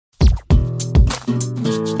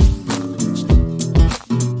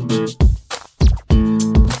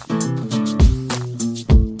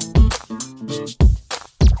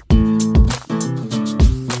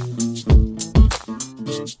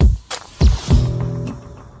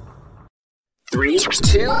3,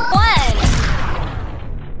 2, 1.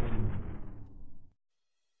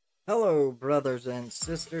 Hello, brothers and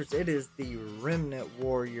sisters. It is the Remnant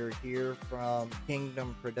Warrior here from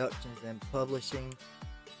Kingdom Productions and Publishing.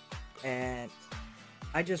 And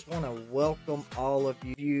I just want to welcome all of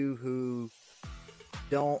you who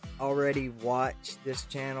don't already watch this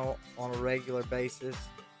channel on a regular basis.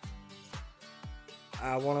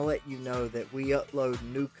 I want to let you know that we upload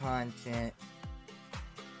new content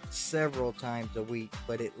several times a week,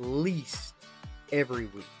 but at least every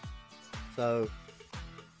week. So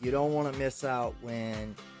you don't want to miss out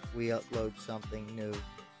when we upload something new.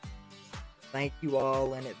 Thank you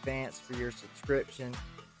all in advance for your subscription.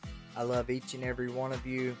 I love each and every one of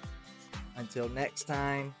you. Until next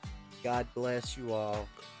time, God bless you all.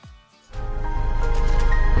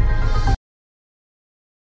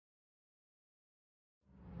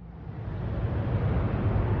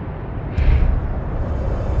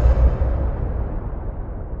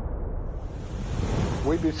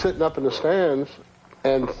 We'd be sitting up in the stands,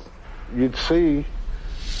 and you'd see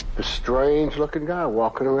a strange-looking guy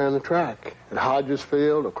walking around the track at Hodges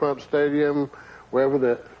Field or Crump Stadium, wherever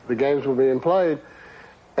the games were being played,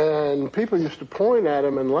 and people used to point at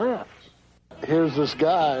him and laugh. Here's this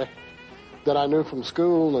guy that I knew from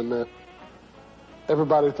school and that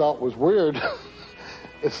everybody thought was weird.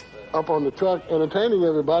 It's up on the truck entertaining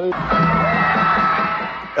everybody.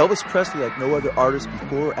 Elvis Presley, like no other artist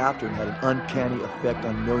before or after, had an uncanny effect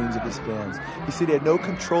on millions of his fans. He said he had no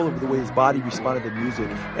control over the way his body responded to music,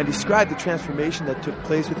 and described the transformation that took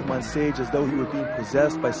place with him on stage as though he were being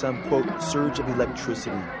possessed by some, quote, surge of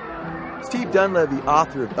electricity. Steve Dunleavy,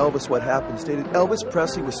 author of Elvis, What Happened, stated Elvis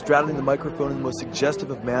Presley was straddling the microphone in the most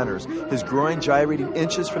suggestive of manners, his groin gyrating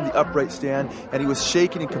inches from the upright stand, and he was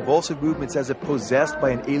shaking in convulsive movements as if possessed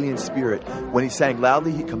by an alien spirit. When he sang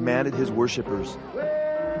loudly, he commanded his worshippers.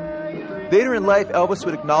 Later in life, Elvis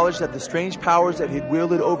would acknowledge that the strange powers that he'd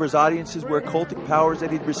wielded over his audiences were occultic powers that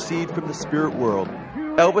he'd received from the spirit world.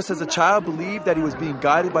 Elvis, as a child, believed that he was being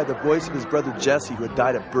guided by the voice of his brother Jesse, who had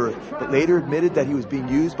died at birth, but later admitted that he was being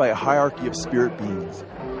used by a hierarchy of spirit beings.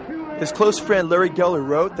 His close friend Larry Geller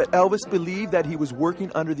wrote that Elvis believed that he was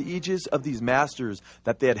working under the aegis of these masters,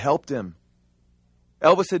 that they had helped him.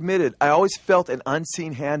 Elvis admitted, "I always felt an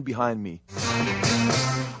unseen hand behind me.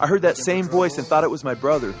 I heard that same voice and thought it was my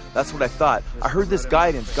brother. That's what I thought. I heard this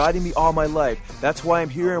guidance, guiding me all my life. That's why I'm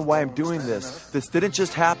here and why I'm doing this. This didn't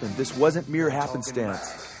just happen. This wasn't mere happenstance."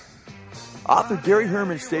 Author Gary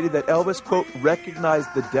Herman stated that Elvis, quote,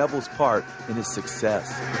 recognized the devil's part in his success.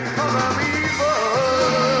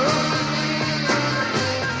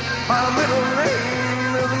 My middle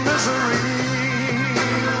name is misery.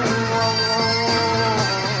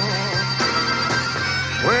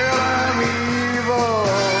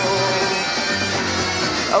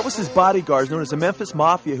 Elvis's bodyguards, known as the Memphis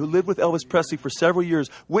Mafia, who lived with Elvis Presley for several years,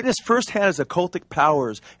 witnessed firsthand his occultic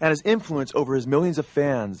powers and his influence over his millions of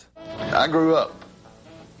fans. I grew up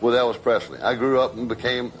with Elvis Presley. I grew up and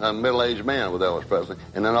became a middle-aged man with Elvis Presley,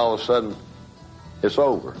 and then all of a sudden, it's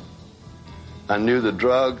over. I knew the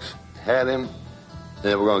drugs had him,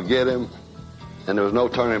 they were going to get him, and there was no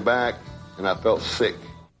turning back, and I felt sick.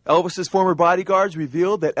 Elvis's former bodyguards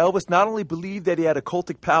revealed that Elvis not only believed that he had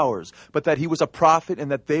occultic powers, but that he was a prophet and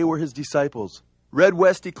that they were his disciples. Red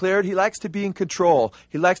West declared he likes to be in control.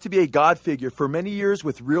 He likes to be a God figure. For many years,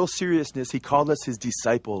 with real seriousness, he called us his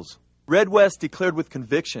disciples. Red West declared with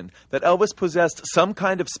conviction that Elvis possessed some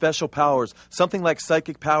kind of special powers, something like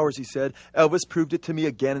psychic powers, he said. Elvis proved it to me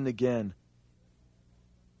again and again.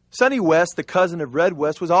 Sonny West, the cousin of Red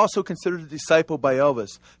West, was also considered a disciple by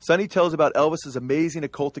Elvis. Sonny tells about Elvis's amazing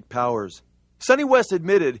occultic powers. Sonny West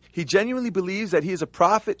admitted he genuinely believes that he is a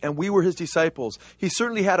prophet and we were his disciples. He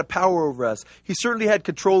certainly had a power over us. He certainly had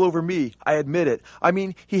control over me. I admit it. I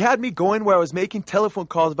mean, he had me going where I was making telephone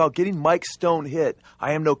calls about getting Mike Stone hit.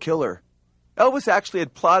 I am no killer. Elvis actually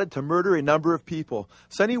had plotted to murder a number of people.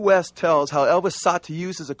 Sonny West tells how Elvis sought to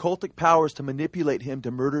use his occultic powers to manipulate him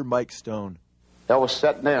to murder Mike Stone. Elvis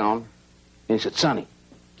sat down, and he said, "Sonny,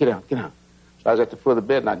 get down, get down." So I was at the foot of the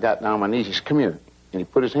bed, and I got down on my knees. He said, "Come here." And he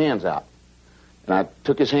put his hands out. And I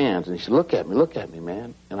took his hands, and he said, look at me,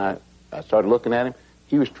 man. And I started looking at him.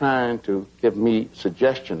 He was trying to give me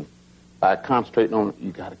suggestion by concentrating on,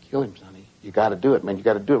 "You got to kill him, Sonny. You got to do it, man. You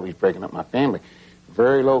got to do it. He's breaking up my family."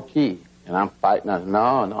 Very low key. And I'm fighting. I said, no,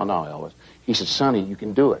 Elvis. He said, "Sonny, you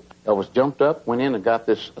can do it." Elvis jumped up, went in, and got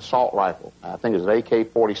this assault rifle. I think it was an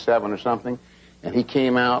AK-47 or something. And he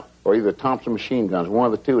came out, or either Thompson machine guns, one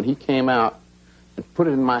of the two, and he came out and put it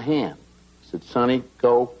in my hand. He said, "Sonny,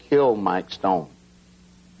 go kill Mike Stone.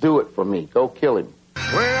 Do it for me. Go kill him."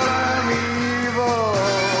 Well, I'm evil.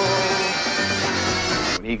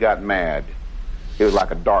 got mad, it was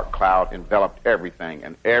like a dark cloud enveloped everything,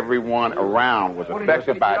 and everyone around was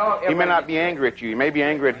affected by it. He may not be angry at you. He may be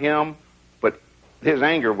angry at him, but his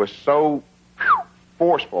anger was so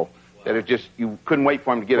forceful that it just, you couldn't wait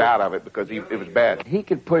for him to get out of it because it was bad. He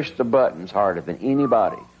could push the buttons harder than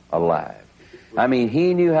anybody alive. I mean,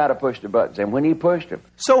 he knew how to push the buttons, and when he pushed them...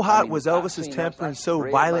 So hot was Elvis's temper and so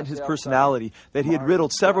violent his personality that he had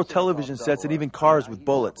riddled several television sets and even cars with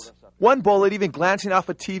bullets. One bullet even glancing off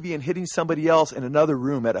a TV and hitting somebody else in another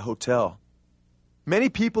room at a hotel. Many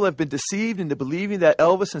people have been deceived into believing that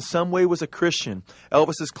Elvis in some way was a Christian.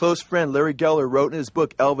 Elvis's close friend Larry Geller wrote in his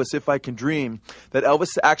book, Elvis, If I Can Dream, that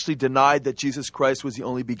Elvis actually denied that Jesus Christ was the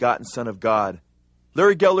only begotten Son of God.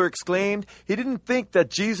 Larry Geller exclaimed, he didn't think that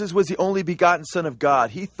Jesus was the only begotten Son of God.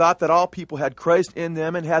 He thought that all people had Christ in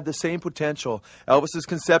them and had the same potential. Elvis's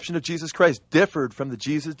conception of Jesus Christ differed from the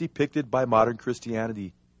Jesus depicted by modern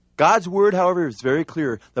Christianity. God's word, however, is very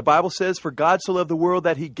clear. The Bible says, for God so loved the world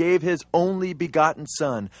that he gave his only begotten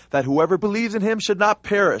Son, that whoever believes in him should not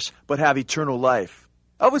perish, but have eternal life.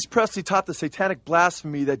 Elvis Presley taught the satanic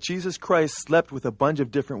blasphemy that Jesus Christ slept with a bunch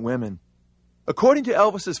of different women. According to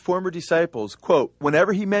Elvis's former disciples, quote,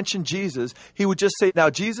 whenever he mentioned Jesus, he would just say,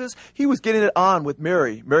 now Jesus, he was getting it on with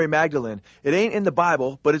Mary Magdalene. It ain't in the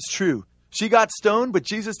Bible, but it's true. She got stoned, but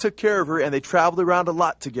Jesus took care of her, and they traveled around a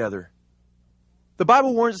lot together. The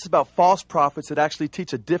Bible warns us about false prophets that actually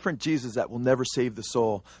teach a different Jesus that will never save the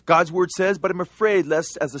soul. God's word says, but I'm afraid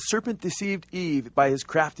lest as the serpent deceived Eve by his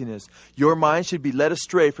craftiness, your mind should be led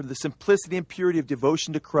astray from the simplicity and purity of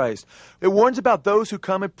devotion to Christ. It warns about those who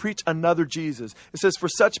come and preach another Jesus. It says, for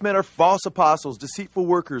such men are false apostles, deceitful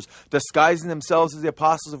workers, disguising themselves as the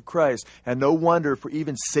apostles of Christ. And no wonder, for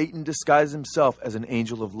even Satan disguises himself as an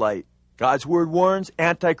angel of light. God's word warns,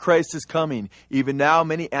 Antichrist is coming. Even now,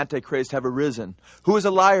 many Antichrists have arisen. Who is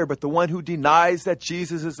a liar but the one who denies that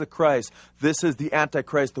Jesus is the Christ? This is the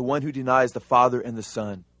Antichrist, the one who denies the Father and the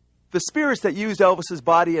Son. The spirits that used Elvis's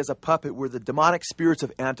body as a puppet were the demonic spirits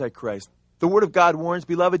of Antichrist. The Word of God warns,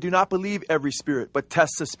 beloved, do not believe every spirit, but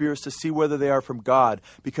test the spirits to see whether they are from God,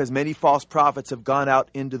 because many false prophets have gone out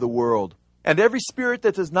into the world. And every spirit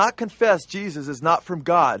that does not confess Jesus is not from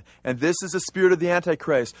God. And this is the spirit of the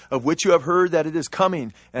Antichrist, of which you have heard that it is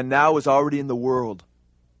coming, and now is already in the world.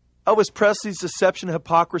 Elvis Presley's deception and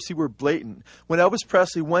hypocrisy were blatant. When Elvis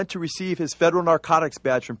Presley went to receive his federal narcotics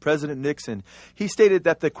badge from President Nixon, he stated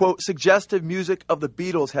that the, quote, suggestive music of the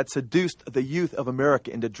Beatles had seduced the youth of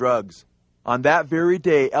America into drugs. On that very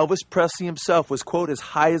day, Elvis Presley himself was, quote, as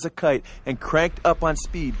high as a kite and cranked up on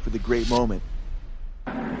speed for the great moment.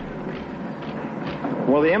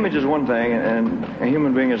 Well, the image is one thing, and a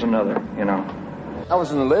human being is another, you know. I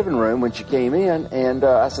was in the living room when she came in, and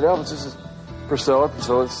I said, Elvis, this is Priscilla, this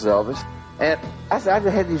is Elvis. And I said, I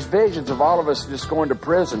had these visions of all of us just going to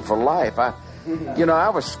prison for life. I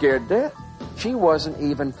was scared to death. She wasn't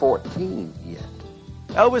even 14 yet.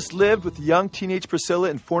 Elvis lived with the young teenage Priscilla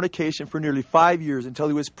in fornication for nearly 5 years until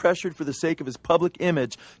he was pressured for the sake of his public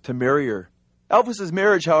image to marry her. Elvis's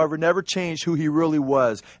marriage, however, never changed who he really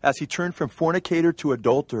was, as he turned from fornicator to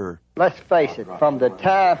adulterer. Let's face it, from the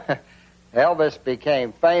time Elvis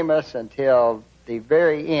became famous until the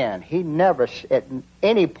very end, he never, at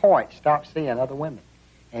any point, stopped seeing other women,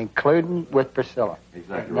 including with Priscilla.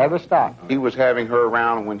 Exactly. Never stopped. He was having her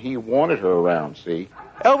around when he wanted her around, see?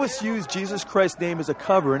 Elvis used Jesus Christ's name as a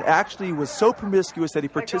cover and actually was so promiscuous that he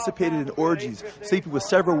participated in orgies, sleeping with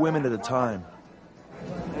several women at a time.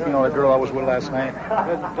 You know that girl I was with last night?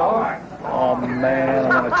 Oh,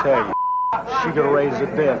 man, I'm going to tell you. She could have raised the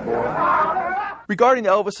dead, boy. Regarding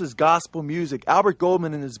Elvis's gospel music, Albert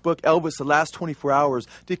Goldman in his book Elvis, The Last 24 Hours,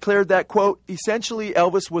 declared that, quote, essentially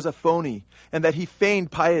Elvis was a phony and that he feigned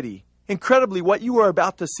piety. Incredibly, what you are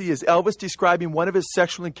about to see is Elvis describing one of his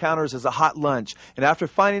sexual encounters as a hot lunch, and after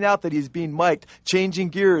finding out that he's being mic'd, changing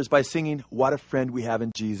gears by singing, What a Friend We Have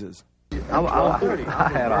in Jesus. I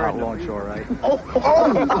had a hot lunch, all right.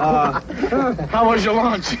 How was your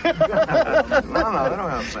lunch? No, they don't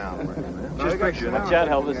have sound, man. Just picture. Watch out,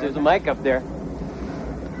 Elvis. There's a mic up there.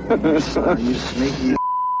 You sneaky.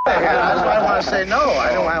 That's why I want to say no.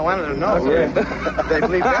 I wanted to know. They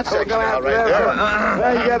leave that section out right there.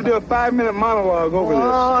 Now you got to do a 5-minute monologue over this.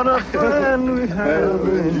 What a friend we have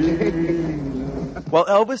in Jesus. While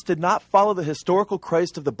Elvis did not follow the historical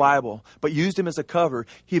Christ of the Bible, but used him as a cover,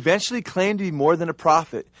 he eventually claimed to be more than a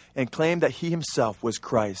prophet and claimed that he himself was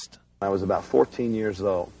Christ. I was about 14 years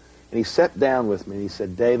old, and he sat down with me and he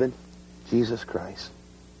said, David, Jesus Christ,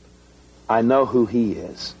 I know who he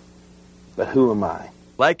is, but who am I?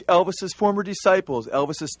 Like Elvis's former disciples,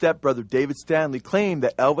 Elvis's stepbrother David Stanley claimed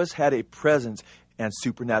that Elvis had a presence and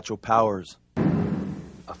supernatural powers.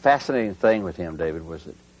 a fascinating thing with him, David, was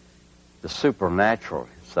that the supernatural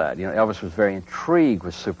side. You know, Elvis was very intrigued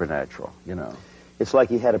with supernatural, you know. It's like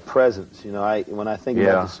he had a presence, you know. When I think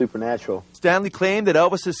about the supernatural. Stanley claimed that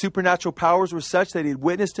Elvis's supernatural powers were such that he had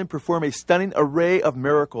witnessed him perform a stunning array of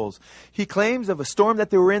miracles. He claims of a storm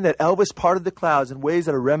that they were in that Elvis parted the clouds in ways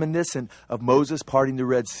that are reminiscent of Moses parting the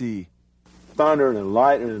Red Sea. Thunder and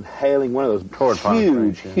lightning and hailing, one of those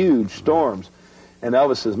huge storms. And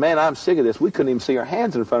Elvis says, man, I'm sick of this. We couldn't even see our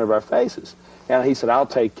hands in front of our faces. And he said, I'll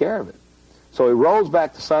take care of it. So he rolls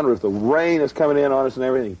back the sunroof. The rain is coming in on us and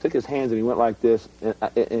everything. He took his hands and he went like this. And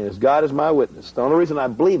as God is my witness, the only reason I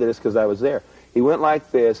believe it is because I was there. He went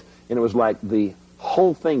like this, and it was like the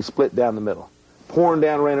whole thing split down the middle. Pouring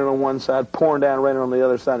down raining on one side, pouring down raining on the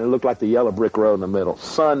other side, and it looked like the yellow brick road in the middle.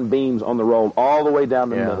 Sunbeams on the road all the way down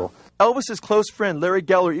the middle. Elvis's close friend Larry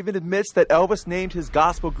Geller even admits that Elvis named his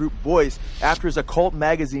gospel group Voice after his occult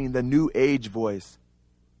magazine, The New Age Voice.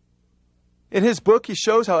 In his book, he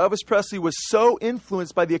shows how Elvis Presley was so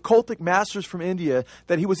influenced by the occultic masters from India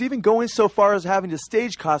that he was even going so far as having his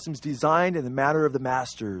stage costumes designed in the manner of the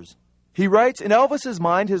masters. He writes, in Elvis's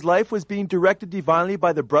mind, his life was being directed divinely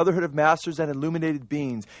by the brotherhood of masters and illuminated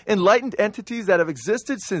beings, enlightened entities that have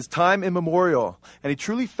existed since time immemorial. And he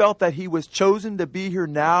truly felt that he was chosen to be here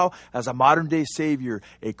now as a modern-day savior,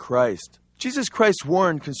 a Christ. Jesus Christ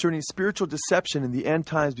warned concerning spiritual deception in the end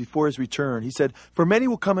times before his return. He said, for many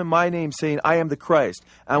will come in my name saying, I am the Christ,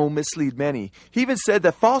 and will mislead many. He even said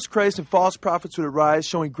that false Christs and false prophets would arise,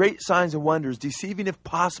 showing great signs and wonders, deceiving, if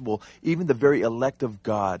possible, even the very elect of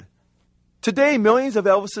God. Today, millions of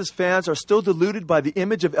Elvis's fans are still deluded by the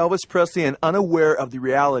image of Elvis Presley and unaware of the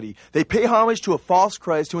reality. They pay homage to a false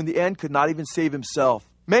Christ who in the end could not even save himself.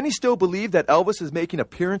 Many still believe that Elvis is making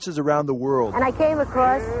appearances around the world. And I came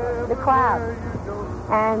across the cloud,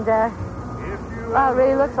 and well, it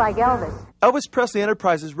really looks like Elvis. Elvis Presley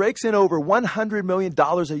Enterprises rakes in over $100 million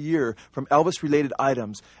a year from Elvis-related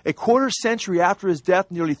items. A quarter century after his death,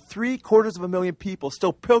 nearly 750,000 people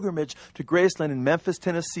still pilgrimage to Graceland in Memphis,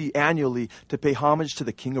 Tennessee annually to pay homage to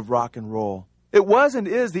the King of Rock and Roll. It was and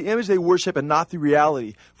is the image they worship and not the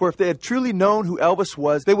reality. For if they had truly known who Elvis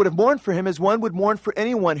was, they would have mourned for him as one would mourn for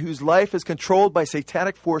anyone whose life is controlled by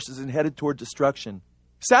satanic forces and headed toward destruction.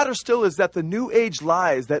 Sadder still is that the New Age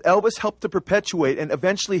lies that Elvis helped to perpetuate and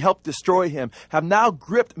eventually helped destroy him have now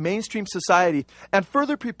gripped mainstream society and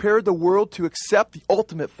further prepared the world to accept the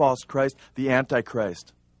ultimate false Christ, the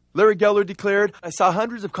Antichrist. Larry Geller declared, I saw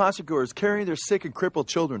hundreds of concertgoers carrying their sick and crippled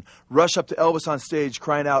children rush up to Elvis on stage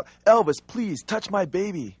crying out, Elvis, please touch my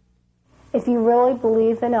baby. If you really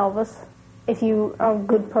believe in Elvis, if you are a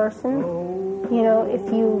good person, you know, if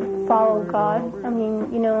you follow God, I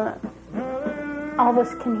mean, you know,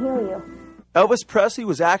 Elvis can heal you. Elvis Presley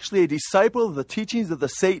was actually a disciple of the teachings of the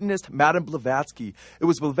Satanist Madame Blavatsky. It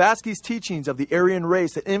was Blavatsky's teachings of the Aryan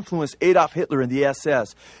race that influenced Adolf Hitler and the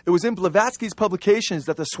SS. It was in Blavatsky's publications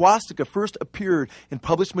that the swastika first appeared in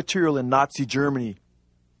published material in Nazi Germany.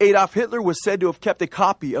 Adolf Hitler was said to have kept a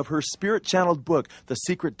copy of her spirit-channeled book, The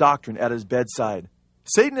Secret Doctrine, at his bedside.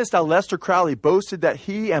 Satanist Aleister Crowley boasted that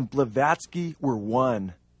he and Blavatsky were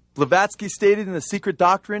one. Blavatsky stated in The Secret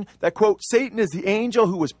Doctrine that, quote, Satan is the angel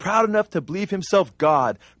who was proud enough to believe himself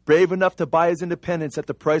God, brave enough to buy his independence at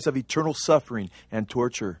the price of eternal suffering and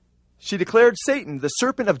torture. She declared Satan, the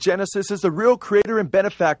serpent of Genesis, is the real creator and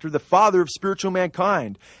benefactor, the father of spiritual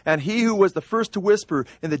mankind. And he who was the first to whisper,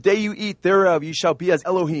 in the day you eat thereof you shall be as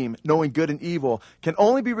Elohim, knowing good and evil, can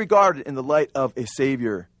only be regarded in the light of a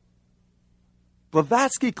savior.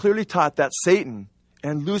 Blavatsky clearly taught that Satan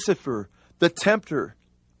and Lucifer, the tempter,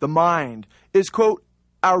 the mind, is, quote,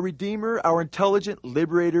 our Redeemer, our intelligent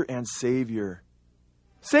liberator and Savior.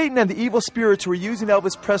 Satan and the evil spirits who were using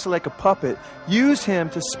Elvis Presley like a puppet used him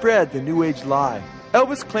to spread the New Age lie.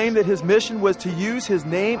 Elvis claimed that his mission was to use his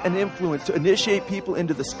name and influence to initiate people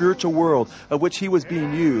into the spiritual world of which he was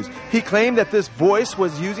being used. He claimed that this voice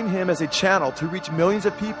was using him as a channel to reach millions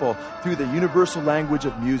of people through the universal language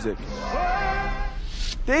of music.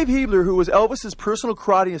 Dave Hebler, who was Elvis's personal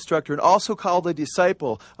karate instructor and also called a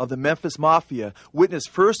disciple of the Memphis Mafia, witnessed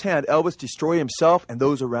firsthand Elvis destroy himself and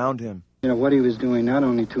those around him. You know, what he was doing not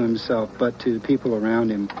only to himself, but to the people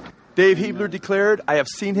around him. Dave Hebler declared, I have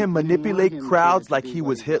seen him manipulate crowds like he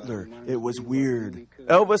was Hitler. It was weird.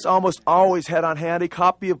 Elvis almost always had on hand a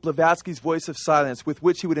copy of Blavatsky's Voice of Silence, with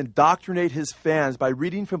which he would indoctrinate his fans by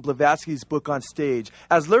reading from Blavatsky's book on stage,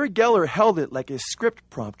 as Larry Geller held it like a script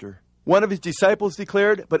prompter. One of his disciples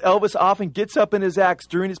declared, but Elvis often gets up in his acts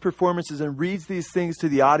during his performances and reads these things to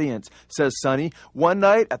the audience, says Sonny. One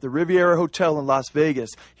night at the Riviera Hotel in Las Vegas,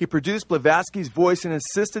 he produced Blavatsky's voice and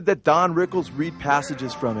insisted that Don Rickles read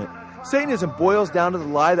passages from it. Satanism boils down to the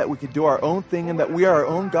lie that we can do our own thing and that we are our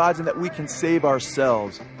own gods and that we can save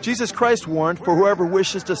ourselves. Jesus Christ warned, "For whoever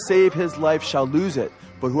wishes to save his life shall lose it,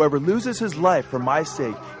 but whoever loses his life for my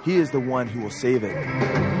sake, he is the one who will save it."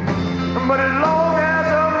 But as long as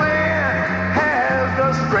a man has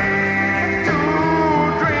the strength to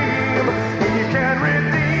dream, he can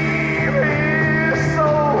redeem his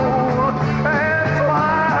soul and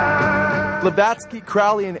fly. Blavatsky,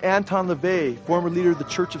 Crowley, and Anton LaVey, former leader of the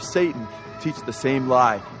Church of Satan, teach the same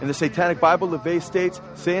lie. In the Satanic Bible, LaVey states,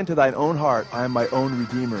 "Say unto thine own heart, I am my own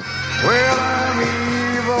redeemer." Well, I'm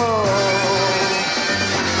evil,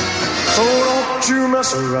 so don't you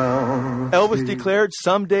mess around. Elvis declared,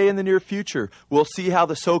 "Someday in the near future, we'll see how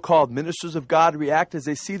the so-called ministers of God react as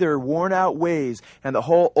they see their worn-out ways and the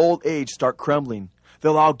whole old age start crumbling.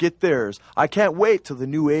 They'll all get theirs. I can't wait till the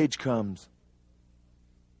new age comes."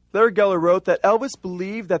 Larry Geller wrote that Elvis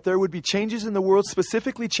believed that there would be changes in the world,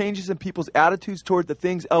 specifically changes in people's attitudes toward the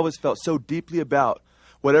things Elvis felt so deeply about.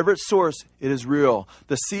 Whatever its source, it is real.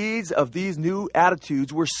 The seeds of these new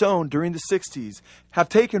attitudes were sown during the 60s, have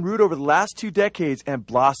taken root over the last 2 decades, and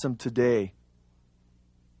blossomed today.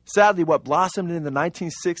 Sadly, what blossomed in the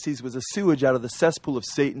 1960s was a sewage out of the cesspool of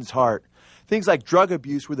Satan's heart. Things like drug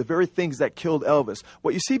abuse were the very things that killed Elvis.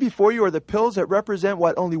 What you see before you are the pills that represent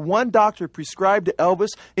what only one doctor prescribed to Elvis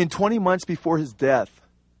in 20 months before his death.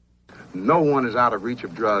 No one is out of reach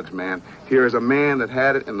of drugs, man. Here is a man that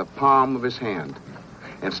had it in the palm of his hand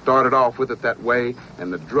and started off with it that way,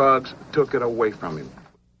 and the drugs took it away from him.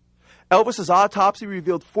 Elvis's autopsy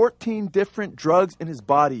revealed 14 different drugs in his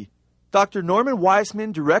body. Dr. Norman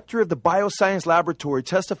Weissman, director of the Bioscience Laboratory,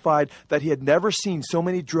 testified that he had never seen so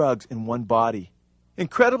many drugs in one body.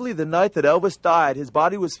 Incredibly, the night that Elvis died, his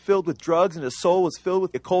body was filled with drugs and his soul was filled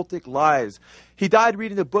with occultic lies. He died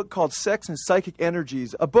reading a book called Sex and Psychic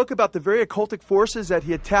Energies, a book about the very occultic forces that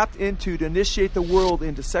he had tapped into to initiate the world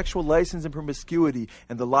into sexual license and promiscuity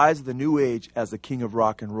and the lies of the New Age as the king of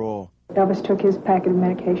rock and roll. Elvis took his packet of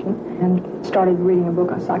medication and started reading a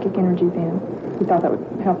book on psychic energy then. He thought that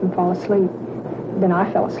would help him fall asleep. Then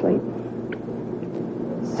I fell asleep.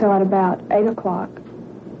 So at about 8 o'clock,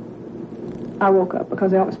 I woke up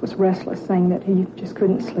because Elvis was restless, saying that he just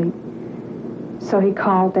couldn't sleep. So he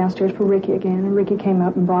called downstairs for Ricky again, and Ricky came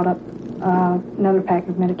up and brought up another packet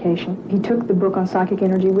of medication. He took the book on psychic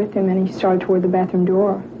energy with him, and he started toward the bathroom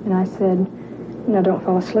door. And I said, "No, don't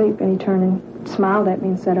fall asleep." And he turned and smiled at me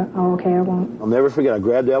and said, "Oh, okay, I won't." I'll never forget, I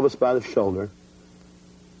grabbed Elvis by the shoulder,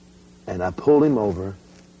 and I pulled him over,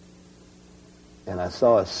 and I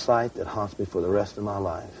saw a sight that haunts me for the rest of my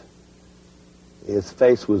life. His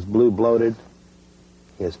face was blue bloated,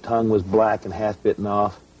 his tongue was black and half bitten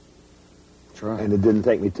off, and it didn't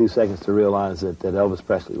take me 2 seconds to realize that Elvis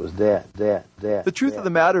Presley was dead. The truth of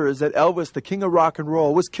the matter is that Elvis, the king of rock and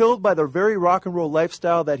roll, was killed by the very rock and roll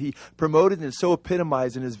lifestyle that he promoted and so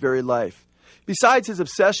epitomized in his very life. Besides his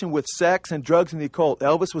obsession with sex and drugs and the occult,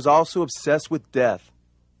 Elvis was also obsessed with death.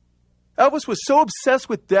 Elvis was so obsessed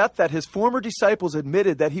with death that his former disciples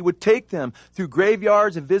admitted that he would take them through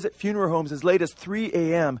graveyards and visit funeral homes as late as 3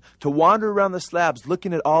 a.m. to wander around the slabs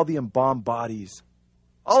looking at all the embalmed bodies.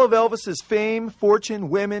 All of Elvis's fame, fortune,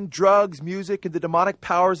 women, drugs, music, and the demonic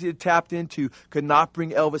powers he had tapped into could not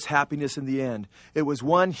bring Elvis happiness in the end. It was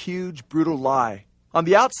one huge, brutal lie. On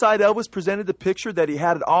the outside, Elvis presented the picture that he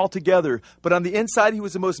had it all together, but on the inside, he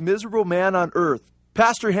was the most miserable man on earth.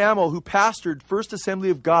 Pastor Hamill, who pastored First Assembly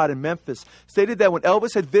of God in Memphis, stated that when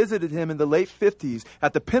Elvis had visited him in the late 50s,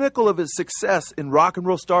 at the pinnacle of his success in rock and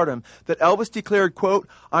roll stardom, that Elvis declared, quote,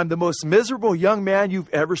 "I'm the most miserable young man you've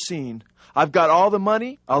ever seen. I've got all the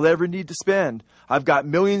money I'll ever need to spend. I've got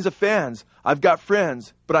millions of fans. I've got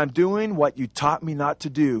friends. But I'm doing what you taught me not to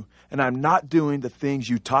do, and I'm not doing the things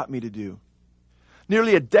you taught me to do."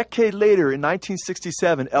 Nearly a decade later, in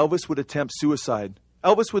 1967, Elvis would attempt suicide.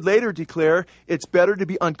 Elvis would later declare, "It's better to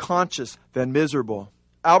be unconscious than miserable."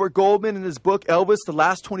 Albert Goldman, in his book Elvis, The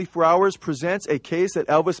Last 24 Hours, presents a case that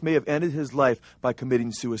Elvis may have ended his life by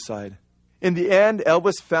committing suicide. In the end,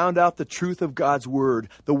 Elvis found out the truth of God's word.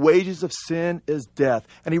 The wages of sin is death,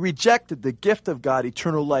 and he rejected the gift of God,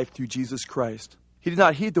 eternal life through Jesus Christ. He did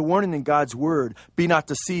not heed the warning in God's word. Be not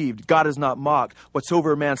deceived. God is not mocked.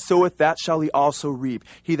 Whatsoever a man soweth, that shall he also reap.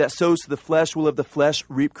 He that sows to the flesh will of the flesh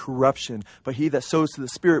reap corruption. But he that sows to the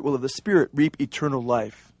Spirit will of the Spirit reap eternal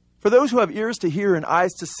life. For those who have ears to hear and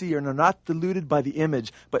eyes to see and are not deluded by the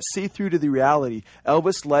image, but see through to the reality,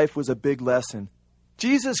 Elvis' life was a big lesson.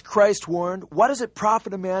 Jesus Christ warned, "What does it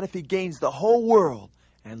profit a man if he gains the whole world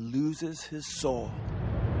and loses his soul?"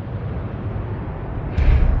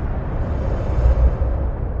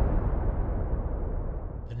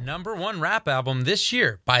 The #1 rap album this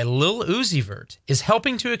year by Lil Uzi Vert is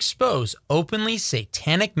helping to expose openly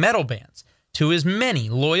satanic metal bands to his many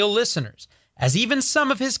loyal listeners, as even some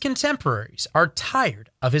of his contemporaries are tired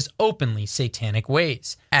of his openly satanic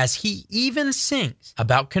ways, as he even sings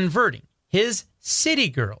about converting his city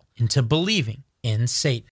girl into believing in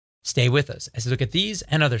Satan. Stay with us as we look at these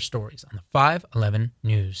and other stories on the 511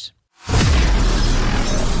 News.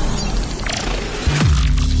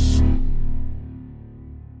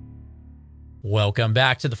 Welcome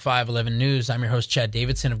back to the 511 News. I'm your host, Chad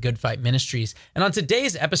Davidson of Good Fight Ministries. And on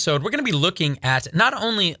today's episode, we're going to be looking at not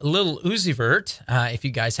only Lil Uzi Vert, if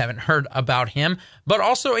you guys haven't heard about him, but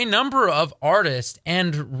also a number of artists.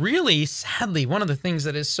 And really, sadly, one of the things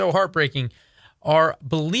that is so heartbreaking are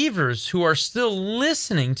believers who are still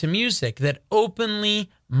listening to music that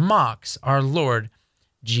openly mocks our Lord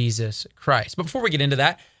Jesus Christ. But before we get into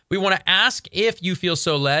that, we want to ask if you feel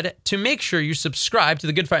so led to make sure you subscribe to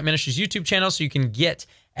the Good Fight Ministries YouTube channel so you can get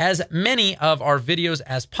as many of our videos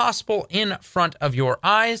as possible in front of your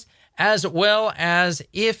eyes, as well as,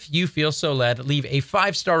 if you feel so led, leave a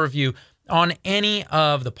 5-star review on any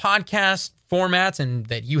of the podcast formats and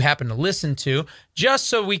that you happen to listen to, just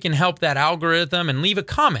so we can help that algorithm, and leave a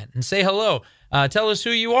comment and say hello. Tell us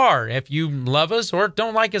who you are, if you love us or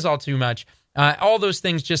don't like us all too much. All those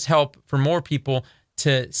things just help for more people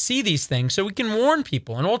to see these things so we can warn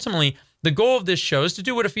people. And ultimately, the goal of this show is to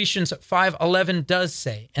do what Ephesians 5:11 does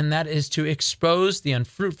say, and that is to expose the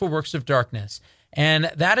unfruitful works of darkness. And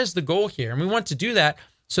that is the goal here. And we want to do that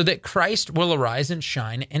so that Christ will arise and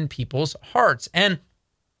shine in people's hearts. And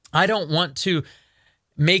I don't want to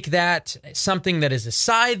make that something that is a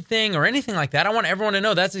side thing or anything like that. I want everyone to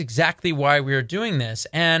know that's exactly why we're doing this.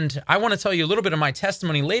 And I want to tell you a little bit of my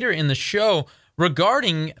testimony later in the show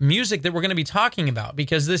regarding music that we're going to be talking about,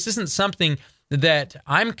 because this isn't something that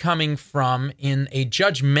I'm coming from in a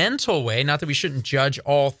judgmental way. Not that we shouldn't judge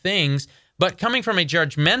all things, but coming from a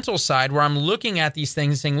judgmental side where I'm looking at these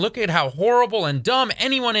things and saying, look at how horrible and dumb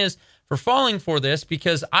anyone is for falling for this,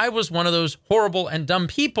 because I was one of those horrible and dumb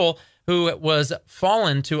people who was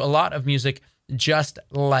fallen to a lot of music just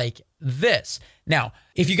like this. Now,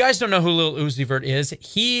 if you guys don't know who Lil Uzi Vert is,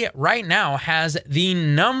 he right now has the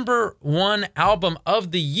 #1 album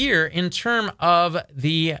of the year in terms of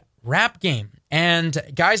the rap game. And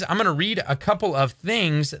guys, I'm going to read a couple of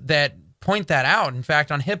things that point that out. In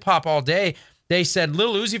fact, on Hip Hop All Day, they said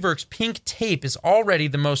Lil Uzi Vert's Pink Tape is already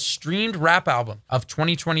the most streamed rap album of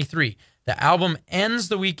 2023. The album ends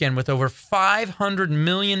the weekend with over 500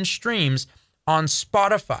 million streams on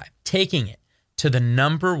Spotify, taking it to the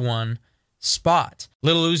 #1 spot.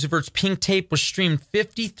 Lil Uzi Vert's Pink Tape was streamed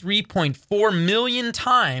 53.4 million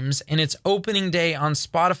times in its opening day on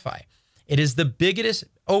Spotify. It is the biggest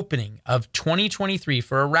opening of 2023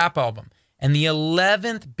 for a rap album and the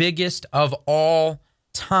 11th biggest of all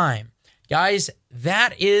time. Guys,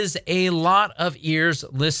 that is a lot of ears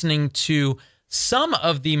listening to some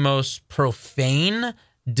of the most profane,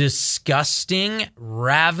 disgusting,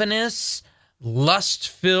 ravenous,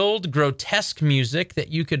 lust-filled, grotesque music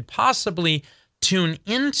that you could possibly tune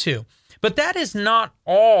into. But that is not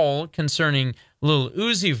all concerning Lil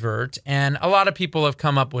Uzi Vert, and a lot of people have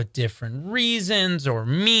come up with different reasons or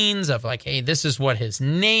means of like, hey, this is what his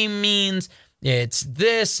name means, it's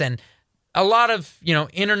this, and a lot of,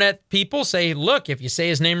 internet people say, look, if you say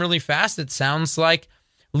his name really fast, it sounds like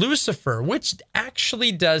Lucifer, which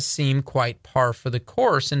actually does seem quite par for the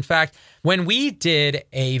course. In fact, when we did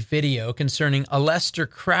a video concerning Aleister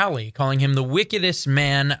Crowley, calling him the wickedest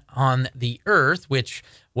man on the earth, which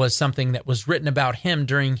was something that was written about him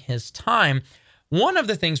during his time, one of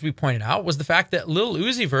the things we pointed out was the fact that Lil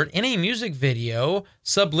Uzi Vert, in a music video,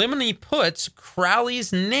 subliminally puts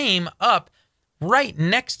Crowley's name up right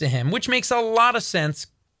next to him, which makes a lot of sense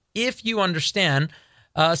if you understand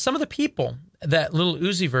some of the people that Lil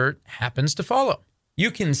Uzi Vert happens to follow.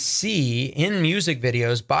 You can see in music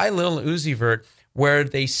videos by Lil Uzi Vert where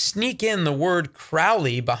they sneak in the word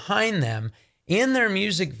Crowley behind them in their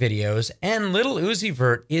music videos, and Lil Uzi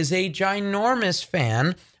Vert is a ginormous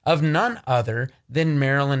fan of none other than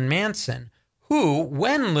Marilyn Manson, who,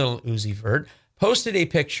 when Lil Uzi Vert posted a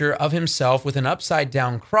picture of himself with an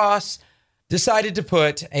upside-down cross, decided to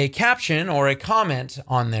put a caption or a comment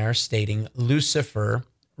on there stating Lucifer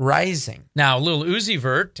Rising. Now, Lil Uzi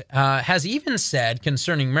Vert has even said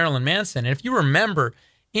concerning Marilyn Manson, and if you remember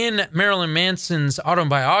in Marilyn Manson's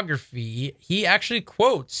autobiography, he actually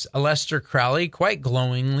quotes Aleister Crowley quite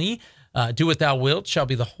glowingly, do what thou wilt shall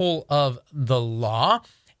be the whole of the law.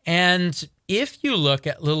 And if you look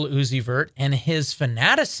at Lil Uzi Vert and his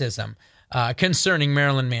fanaticism concerning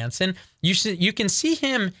Marilyn Manson, you can see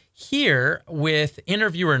him here with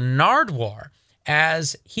interviewer Nardwar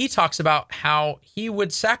as he talks about how he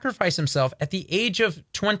would sacrifice himself at the age of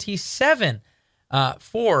 27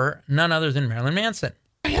 for none other than Marilyn Manson.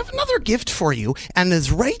 I have another gift for you, and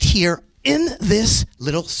it's right here in this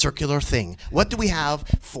little circular thing. What do we have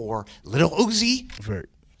for little Uzi? Vert,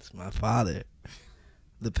 it's my father,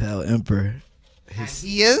 the Pale Emperor.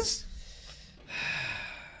 He is?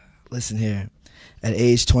 Listen here. At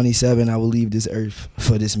age 27, I will leave this earth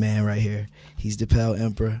for this man right here. He's the Pale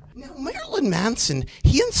Emperor. Now, Marilyn Manson,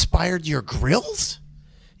 he inspired your grills?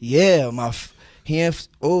 Yeah,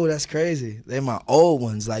 oh, that's crazy. They're my old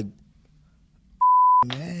ones. Like,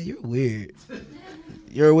 man, you're weird.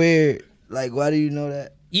 You're weird. Like, why do you know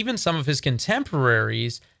that? Even some of his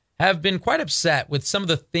contemporaries have been quite upset with some of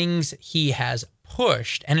the things he has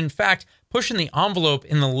pushed. And in fact, pushing the envelope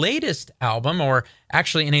in the latest album, or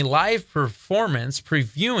actually in a live performance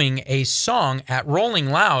previewing a song at Rolling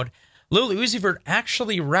Loud, Lil Uzi Vert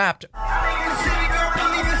actually rapped,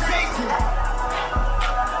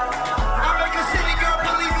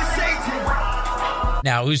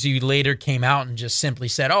 Now, Uzi later came out and just simply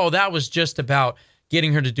said, oh, that was just about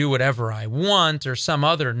getting her to do whatever I want or some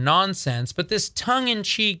other nonsense. But this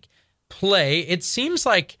tongue-in-cheek play, it seems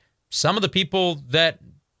like some of the people that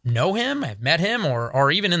know him, have met him,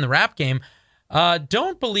 or even in the rap game,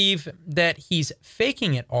 don't believe that he's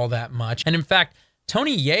faking it all that much. And in fact,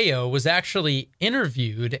 Tony Yayo was actually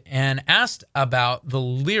interviewed and asked about the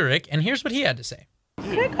lyric, and here's what he had to say.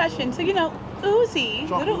 Good question. So, little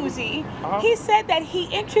Uzi, he said that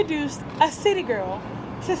he introduced a city girl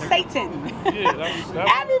to Satan.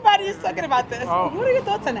 Yeah, Everybody is talking about this. What are your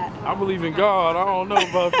thoughts on that? I believe in God. I don't know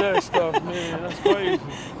about that stuff, man. That's crazy.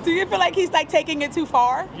 Do you feel like he's taking it too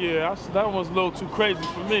far? Yeah, that one's a little too crazy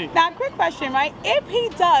for me. Now, quick question, right? If he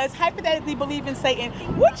does hypothetically believe in Satan,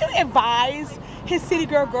 would you advise his city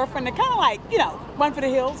girl girlfriend to kind of run for the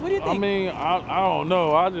hills? What do you think? I mean, I don't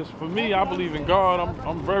know. For me, I believe in God.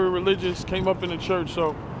 I'm very religious. Came up in the church,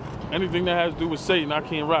 so anything that has to do with Satan, I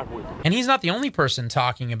can't rock with. And he's not the only person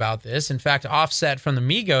talking about this. In fact, Offset from the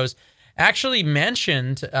Migos actually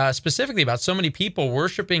mentioned specifically about so many people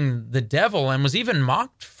worshiping the devil and was even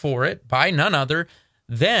mocked for it by none other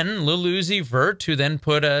than Lil Uzi Vert, who then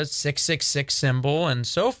put a 666 symbol and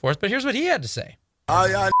so forth. But here's what he had to say. All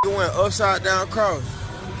y'all went upside down cross.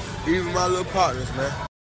 Even my little partners, man.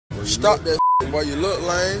 Stop that boy. You look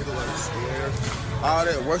lame. All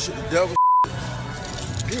that worship the devil.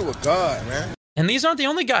 Get with God, man. And these aren't the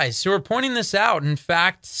only guys who are pointing this out. In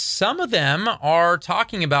fact, some of them are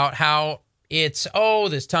talking about how it's,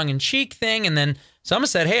 this tongue-in-cheek thing. And then some have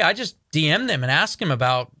said, hey, I just DM'd them and asked him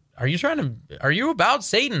about, are you about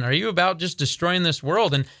Satan? Are you about just destroying this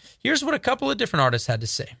world? And here's what a couple of different artists had to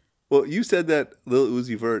say. Well, you said that Lil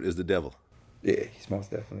Uzi Vert is the devil. Yeah, he's most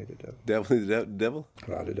definitely the devil. Definitely the devil?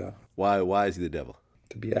 Without a doubt. Why is he the devil?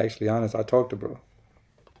 To be actually honest, I talked to bro.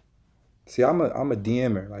 See, I'm a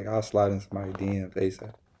DMer. Like, I'll slide in somebody's DMs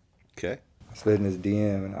ASAP. Okay. I slid in his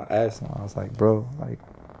DM and I asked him, I was like, bro,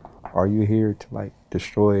 are you here to,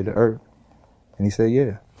 destroy the earth? And he said,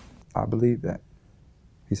 yeah, I believe that.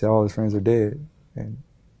 He said all his friends are dead and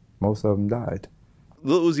most of them died.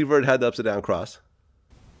 Lil Uzi Vert had the upside down cross.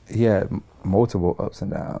 He had multiple ups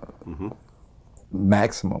and downs,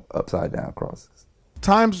 maximum upside down crosses.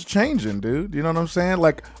 Time's changing, dude. You know what I'm saying?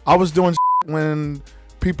 Like, I was doing when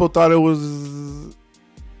people thought it was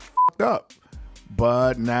fucked up.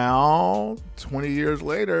 But now, 20 years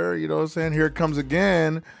later, you know what I'm saying? Here it comes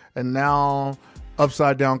again. And now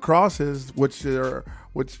upside down crosses, which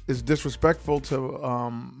is disrespectful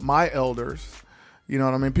to my elders. You know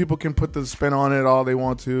what I mean? People can put the spin on it all they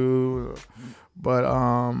want to. But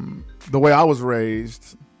the way I was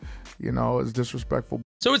raised, is disrespectful.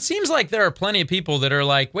 So it seems like there are plenty of people that are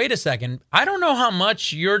like, wait a second, I don't know how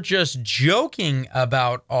much you're just joking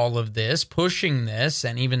about all of this, pushing this,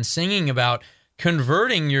 and even singing about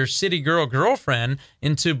converting your city girl girlfriend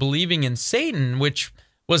into believing in Satan, which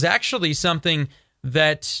was actually something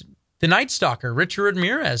that the Night Stalker, Richard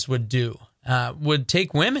Ramirez, would do, would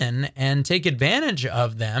take women and take advantage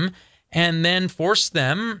of them and then force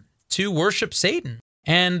them to worship Satan.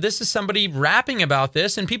 And this is somebody rapping about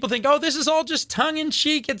this, and people think, this is all just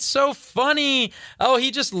tongue-in-cheek. It's so funny. He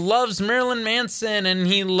just loves Marilyn Manson, and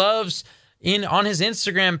he loves, on his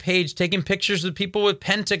Instagram page, taking pictures of people with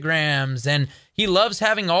pentagrams, and he loves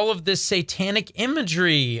having all of this satanic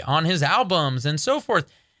imagery on his albums and so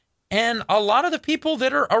forth. And a lot of the people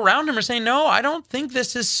that are around him are saying, no, I don't think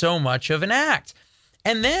this is so much of an act.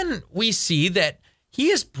 And then we see that he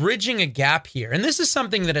is bridging a gap here. And this is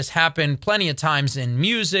something that has happened plenty of times in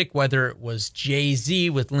music, whether it was Jay-Z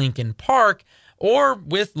with Linkin Park or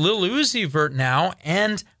with Lil Uzi Vert now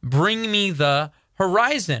and Bring Me the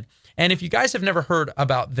Horizon. And if you guys have never heard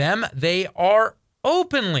about them, they are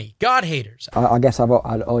openly God haters. I guess I'd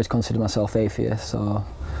always considered myself atheist, so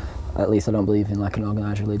at least I don't believe in like an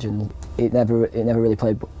organised religion. It never really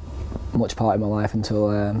played much part in my life until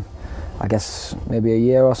I guess maybe a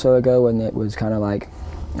year or so ago, when it was kind of like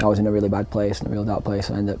I was in a really bad place, in a real dark place.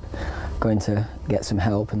 I ended up going to get some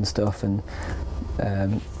help and stuff, and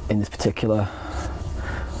in this particular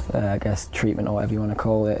I guess treatment, or whatever you want to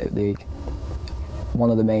call it, one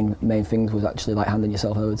of the main things was actually like handing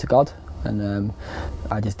yourself over to God, and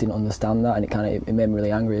I just didn't understand that, and it made me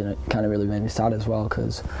really angry, and it kind of really made me sad as well,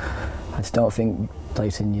 because I just don't think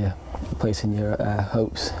placing your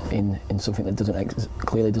hopes in something that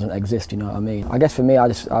clearly doesn't exist. You know what I mean? I guess for me, I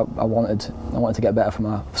wanted to get better for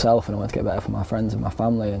myself, and I wanted to get better for my friends and my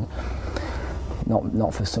family, and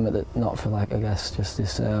not for something that, not for like, I guess, just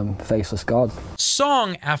this faceless God.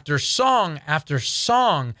 Song after song after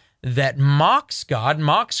song that mocks God,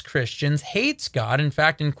 mocks Christians, hates God. In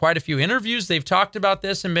fact, in quite a few interviews, they've talked about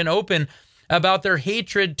this and been open about their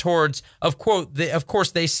hatred towards, of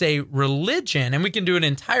course, they say religion. And we can do an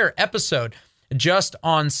entire episode just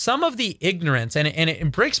on some of the ignorance. And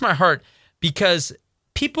it breaks my heart, because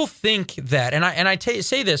people think that, and I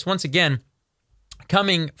say this once again,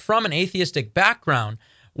 coming from an atheistic background,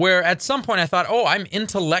 where at some point I thought, oh, I'm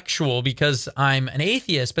intellectual because I'm an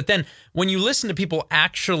atheist. But then when you listen to people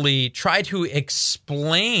actually try to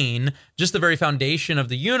explain just the very foundation of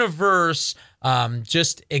the universe,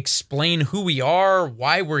 just explain who we are,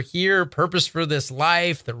 why we're here, purpose for this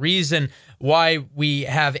life, the reason why we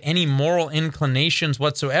have any moral inclinations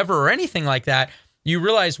whatsoever or anything like that, you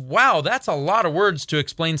realize, wow, that's a lot of words to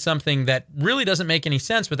explain something that really doesn't make any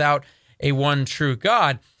sense without a one true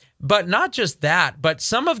God. But not just that, but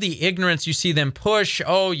some of the ignorance you see them push,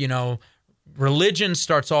 religion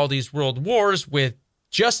starts all these world wars. With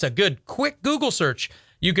just a good quick Google search,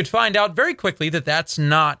 you could find out very quickly that that's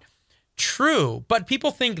not true. But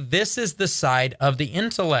people think this is the side of the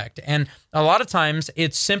intellect. And a lot of times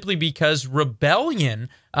it's simply because rebellion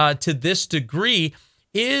to this degree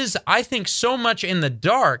is, I think, so much in the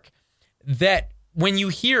dark that when you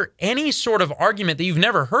hear any sort of argument that you've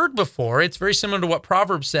never heard before, it's very similar to what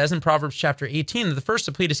Proverbs says in Proverbs chapter 18, that the first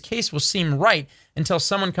to plead his case will seem right until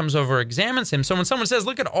someone comes over and examines him. So when someone says,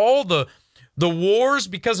 look at all the wars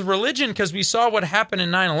because of religion, because we saw what happened in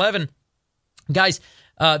 9/11, guys,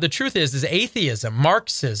 the truth is atheism,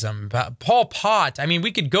 Marxism, Pol Pot. I mean,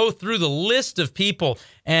 we could go through the list of people,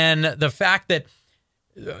 and the fact that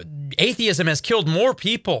atheism has killed more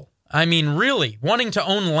people. I mean, really, wanting to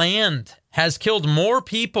own land has killed more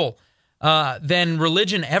people than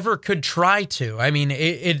religion ever could try to. I mean,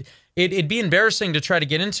 it'd be embarrassing to try to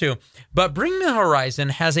get into. But Bring Me the Horizon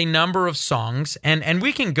has a number of songs, and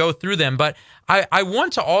we can go through them. But I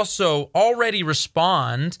want to also already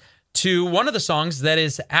respond to one of the songs that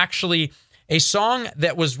is actually a song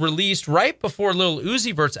that was released right before Lil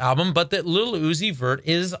Uzi Vert's album, but that Lil Uzi Vert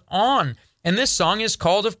is on. And this song is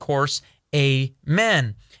called, of course,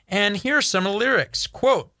 Amen. And here are some of the lyrics.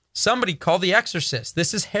 Quote, somebody call the exorcist.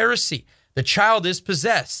 This is heresy. The child is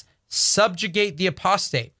possessed. Subjugate the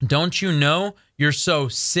apostate. Don't you know you're so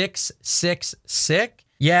 666?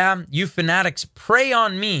 Yeah, you fanatics prey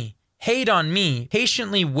on me, hate on me,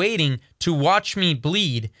 patiently waiting to watch me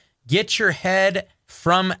bleed. Get your head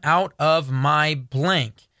from out of my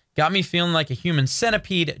blank. Got me feeling like a human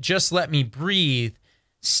centipede. Just let me breathe.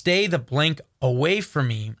 Stay the blank away from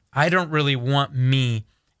me. I don't really want me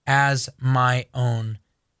as my own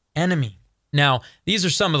enemy. Now, these are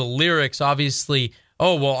some of the lyrics, obviously.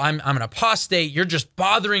 Oh, well, I'm an apostate. You're just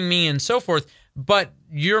bothering me and so forth. But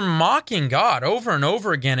you're mocking God over and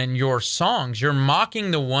over again in your songs. You're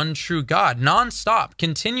mocking the one true God nonstop,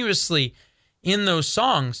 continuously in those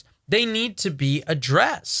songs. They need to be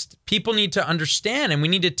addressed. People need to understand, and we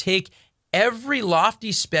need to take every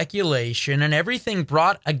lofty speculation and everything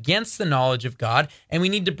brought against the knowledge of God, and we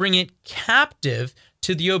need to bring it captive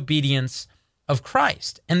to the obedience of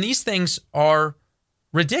Christ. And these things are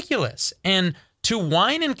ridiculous. And to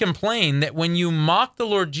whine and complain that when you mock the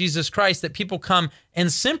Lord Jesus Christ, that people come and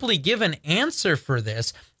simply give an answer for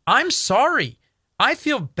this, I'm sorry. I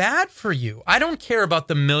feel bad for you. I don't care about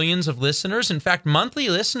the millions of listeners. In fact, monthly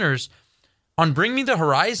listeners on Bring Me the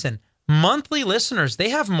Horizon, monthly listeners, they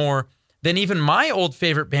have more than even my old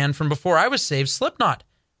favorite band from before I was saved, Slipknot,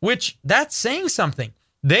 which that's saying something.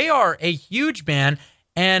 They are a huge band,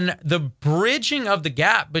 and the bridging of the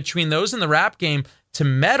gap between those in the rap game to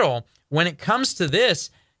metal, when it comes to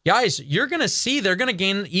this, guys, you're going to see they're going to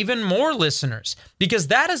gain even more listeners, because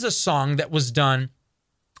that is a song that was done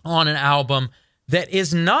on an album that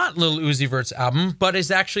is not Lil Uzi Vert's album, but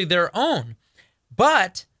is actually their own.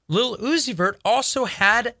 But Lil Uzi Vert also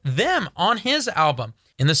had them on his album.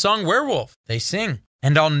 In the song Werewolf, they sing,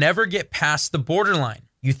 "And I'll never get past the borderline.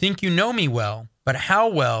 You think you know me well, but how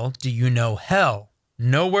well do you know hell?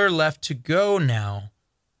 Nowhere left to go now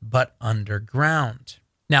but underground."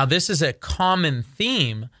 Now, this is a common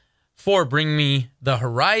theme for Bring Me the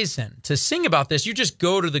Horizon. To sing about this, you just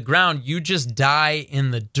go to the ground, you just die in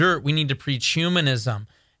the dirt. We need to preach humanism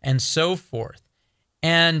and so forth.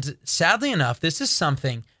 And sadly enough, this is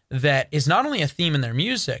something that is not only a theme in their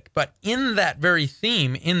music, but in that very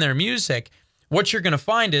theme in their music, what you're going to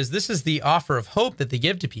find is this is the offer of hope that they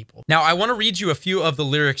give to people. Now, I want to read you a few of the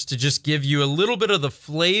lyrics to just give you a little bit of the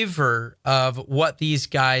flavor of what these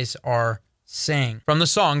guys are saying. From the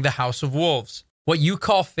song, The House of Wolves. "What you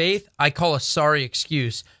call faith, I call a sorry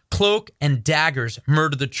excuse. Cloak and daggers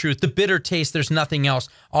murder the truth. The bitter taste, there's nothing else.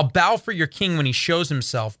 I'll bow for your king when he shows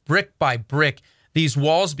himself. Brick by brick, these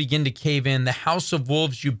walls begin to cave in. The house of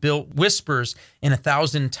wolves you built whispers in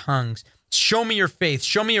 1,000 tongues. Show me your faith.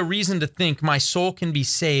 Show me a reason to think my soul can be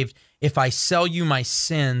saved. If I sell you my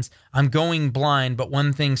sins, I'm going blind, but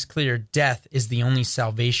one thing's clear. Death is the only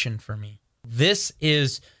salvation for me." This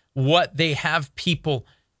is what they have people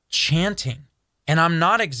chanting. And I'm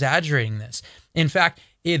not exaggerating this. In fact,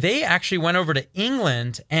 they actually went over to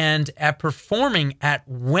England and performing at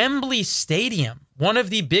Wembley Stadium, one of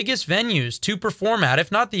the biggest venues to perform at,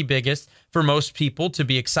 if not the biggest for most people to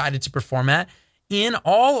be excited to perform at, in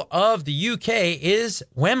all of the UK is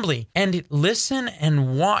Wembley. And listen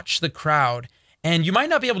and watch the crowd. And you might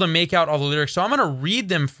not be able to make out all the lyrics, so I'm going to read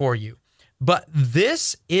them for you. But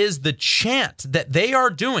this is the chant that they are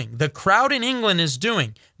doing. The crowd in England is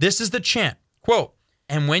doing. This is the chant. Quote,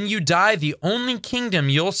 "And when you die, the only kingdom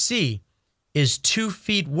you'll see is 2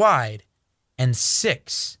 feet wide and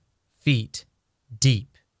 6 feet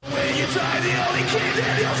deep." When you die, the only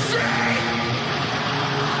kingdom you'll see.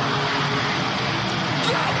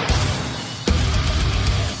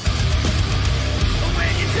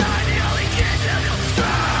 When you die, the only kingdom you'll see.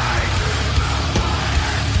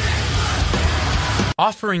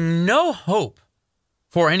 Offering no hope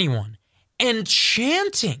for anyone and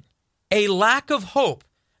chanting a lack of hope,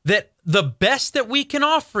 that the best that we can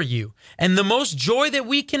offer you and the most joy that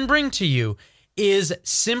we can bring to you is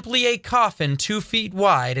simply a coffin 2 feet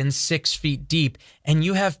wide and 6 feet deep. And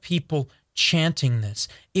you have people chanting this.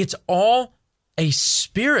 It's all a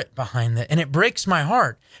spirit behind that. And it breaks my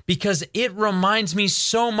heart because it reminds me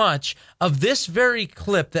so much of this very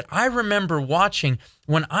clip that I remember watching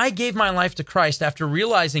when I gave my life to Christ after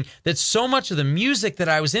realizing that so much of the music that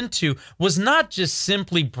I was into was not just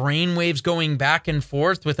simply brainwaves going back and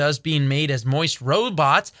forth with us being made as moist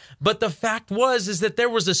robots, but the fact is that there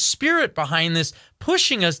was a spirit behind this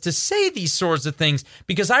pushing us to say these sorts of things.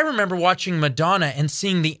 Because I remember watching Madonna and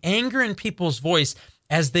seeing the anger in people's voice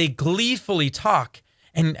as they gleefully talk,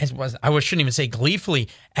 and I shouldn't even say gleefully,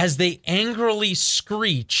 as they angrily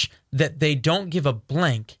screech that they don't give a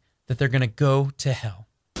blank that they're going to go to hell.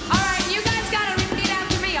 All right, you guys got to repeat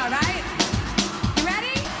after me, all right? You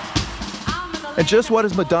ready? And just what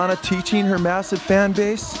is Madonna teaching her massive fan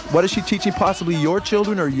base? What is she teaching possibly your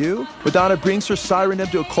children or you? Madonna brings her siren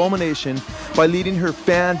to a culmination by leading her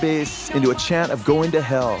fan base into a chant of going to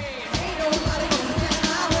hell.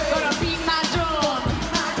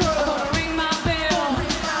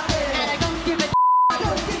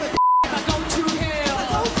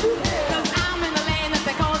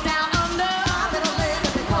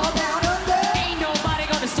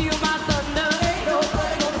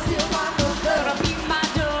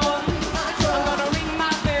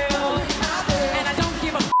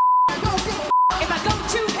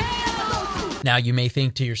 Now you may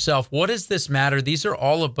think to yourself, what does this matter? These are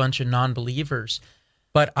all a bunch of non-believers.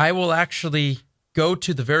 But I will actually go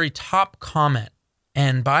to the very top comment.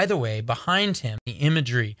 And by the way, behind him, the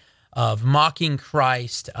imagery of mocking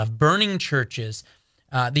Christ, of burning churches,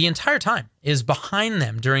 the entire time is behind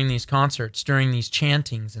them during these concerts, during these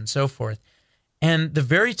chantings and so forth. And the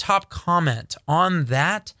very top comment on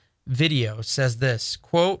that video says this,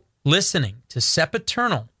 quote, "Listening to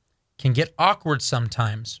Sempiternal can get awkward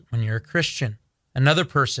sometimes when you're a Christian." Another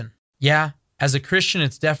person, "Yeah, as a Christian,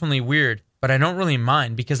 it's definitely weird, but I don't really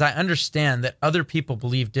mind because I understand that other people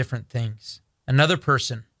believe different things." Another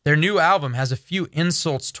person, "Their new album has a few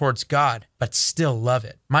insults towards God, but still love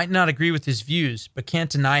it. Might not agree with his views, but can't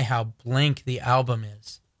deny how blank the album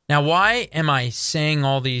is." Now, why am I saying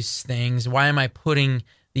all these things? Why am I putting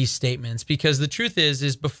these statements? Because the truth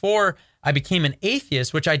is before I became an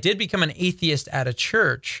atheist, which I did become an atheist at a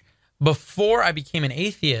church, before I became an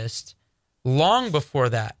atheist, long before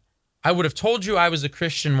that, I would have told you I was a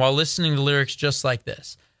Christian while listening to lyrics just like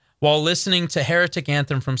this, while listening to Heretic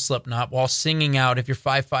Anthem from Slipknot, while singing out, if you're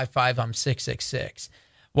 555, I'm 666,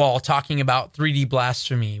 while talking about 3D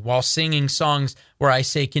blasphemy, while singing songs where I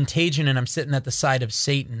say Contagion and I'm sitting at the side of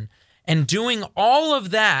Satan, and doing all of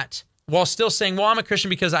that while still saying, well, I'm a Christian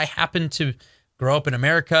because I happen to grow up in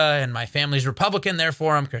America and my family's Republican,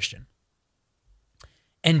 therefore I'm Christian.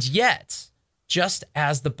 And yet, just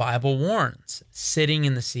as the Bible warns, sitting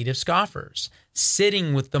in the seat of scoffers,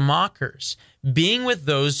 sitting with the mockers, being with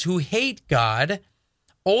those who hate God,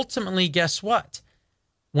 ultimately, guess what?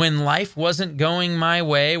 When life wasn't going my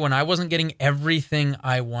way, when I wasn't getting everything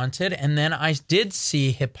I wanted, and then I did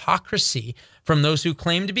see hypocrisy from those who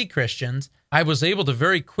claim to be Christians, I was able to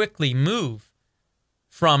very quickly move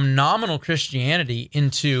from nominal Christianity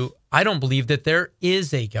into, I don't believe that there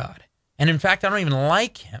is a God. And in fact, I don't even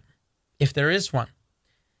like him if there is one.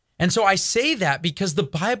 And so I say that because the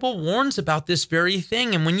Bible warns about this very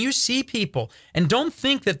thing. And when you see people, and don't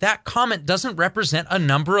think that that comment doesn't represent a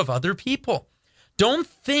number of other people. Don't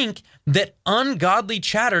think that ungodly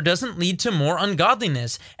chatter doesn't lead to more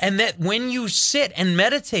ungodliness, and that when you sit and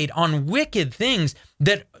meditate on wicked things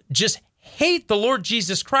that just hate the Lord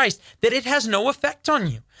Jesus Christ, that it has no effect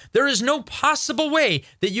on you. There is no possible way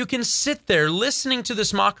that you can sit there listening to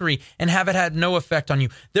this mockery and have it had no effect on you.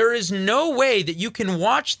 There is no way that you can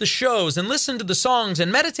watch the shows and listen to the songs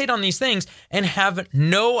and meditate on these things and have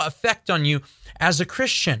no effect on you as a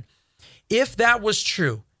Christian. If that was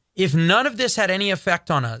true, if none of this had any effect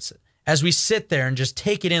on us as we sit there and just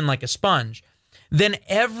take it in like a sponge, then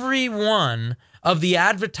everyone of the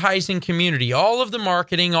advertising community, all of the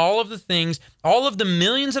marketing, all of the things, all of the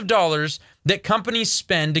millions of dollars that companies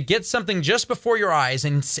spend to get something just before your eyes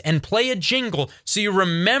and play a jingle so you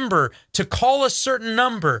remember to call a certain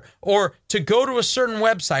number or to go to a certain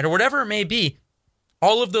website or whatever it may be,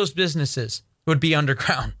 all of those businesses would be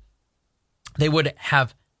underground. They would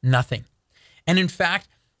have nothing. And in fact,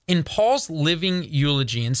 in Paul's living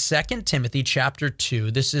eulogy in 2 Timothy chapter 2,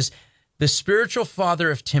 this is the spiritual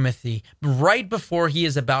father of Timothy, right before he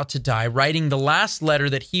is about to die, writing the last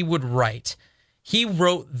letter that he would write. He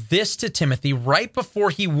wrote this to Timothy right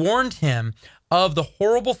before he warned him of the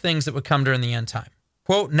horrible things that would come during the end time.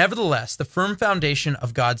 Quote, "Nevertheless, the firm foundation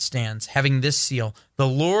of God stands, having this seal, the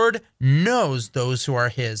Lord knows those who are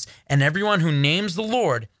his, and everyone who names the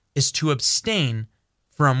Lord is to abstain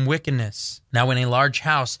from wickedness. Now in a large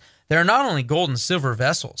house, there are not only gold and silver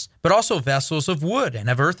vessels, but also vessels of wood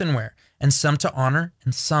and of earthenware, and some to honor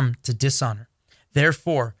and some to dishonor.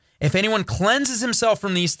 Therefore, if anyone cleanses himself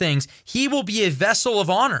from these things, he will be a vessel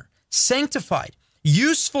of honor, sanctified,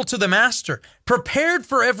 useful to the master, prepared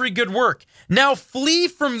for every good work. Now flee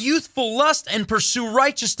from youthful lust and pursue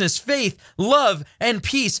righteousness, faith, love, and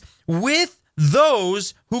peace with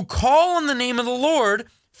those who call on the name of the Lord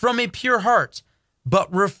from a pure heart,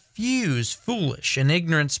 but refuse foolish and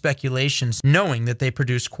ignorant speculations, knowing that they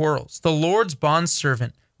produce quarrels. The Lord's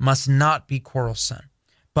bondservant must not be quarrelsome,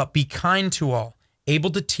 but be kind to all, able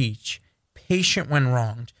to teach, patient when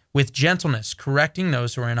wronged, with gentleness correcting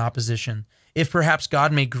those who are in opposition, if perhaps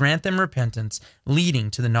God may grant them repentance, leading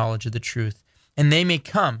to the knowledge of the truth, and they may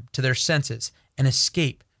come to their senses and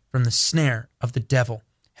escape from the snare of the devil,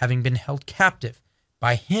 having been held captive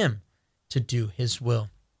by him to do his will."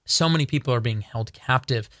 So many people are being held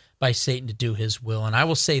captive by Satan to do his will. And I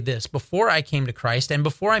will say this, before I came to Christ and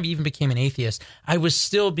before I even became an atheist, I was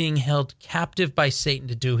still being held captive by Satan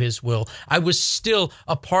to do his will. I was still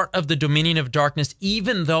a part of the dominion of darkness,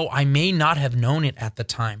 even though I may not have known it at the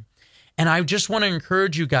time. And I just want to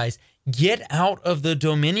encourage you guys, get out of the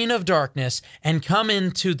dominion of darkness and come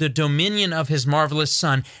into the dominion of his marvelous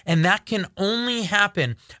Son. And that can only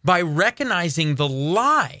happen by recognizing the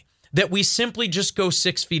lie that we simply just go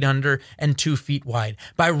 6 feet under and 2 feet wide,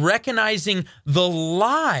 by recognizing the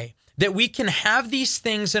lie that we can have these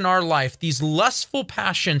things in our life, these lustful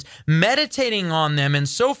passions, meditating on them and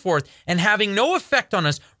so forth, and having no effect on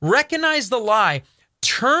us. Recognize the lie,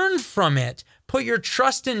 turn from it, put your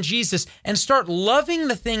trust in Jesus, and start loving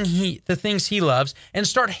the things he loves, and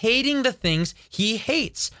start hating the things he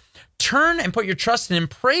hates. Turn and put your trust in him.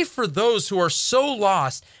 Pray for those who are so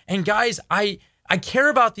lost. And guys, I care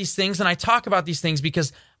about these things and I talk about these things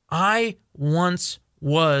because I once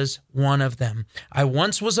was one of them. I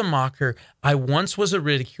once was a mocker. I once was a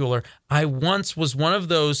ridiculer. I once was one of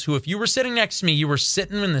those who, if you were sitting next to me, you were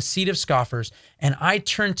sitting in the seat of scoffers. And I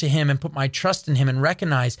turned to him and put my trust in him and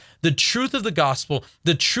recognized the truth of the gospel,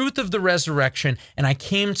 the truth of the resurrection. And I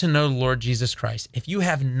came to know the Lord Jesus Christ. If you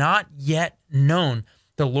have not yet known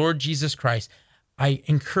the Lord Jesus Christ, I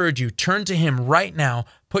encourage you, turn to him right now,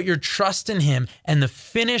 put your trust in him and the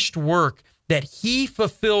finished work that he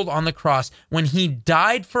fulfilled on the cross when he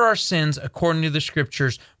died for our sins according to the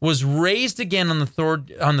scriptures, was raised again on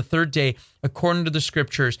the third day according to the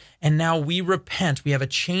scriptures, and now we repent. We have a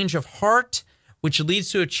change of heart, which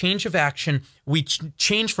leads to a change of action. We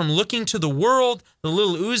change from looking to the world, the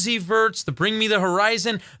little Uzi Verts, the Bring Me the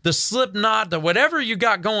Horizon, the Slipknot, the whatever you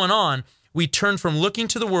got going on. We turn from looking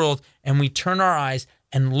to the world and we turn our eyes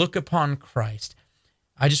and look upon Christ.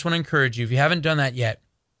 I just want to encourage you, if you haven't done that yet,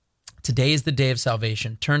 today is the day of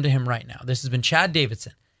salvation. Turn to him right now. This has been Chad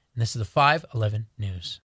Davidson, and this is the 511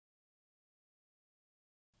 News.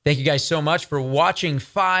 Thank you guys so much for watching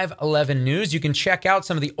 511 News. You can check out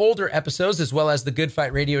some of the older episodes as well as the Good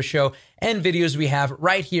Fight Radio Show and videos we have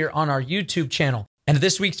right here on our YouTube channel. And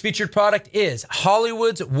this week's featured product is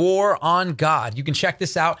Hollywood's War on God. You can check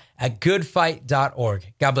this out at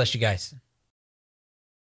goodfight.org. God bless you guys.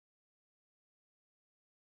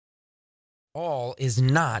 All is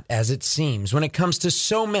not as it seems when it comes to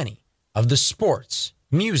so many of the sports,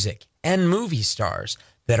 music, and movie stars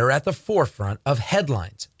that are at the forefront of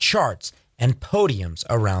headlines, charts, and podiums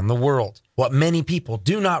around the world. What many people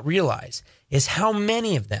do not realize is how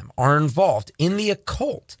many of them are involved in the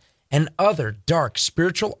occult and other dark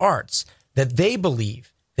spiritual arts that they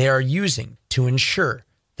believe they are using to ensure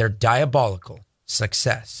their diabolical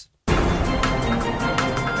success.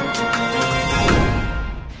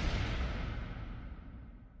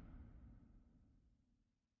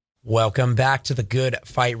 Welcome back to the Good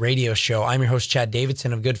Fight Radio Show. I'm your host, Chad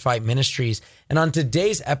Davidson of Good Fight Ministries. And on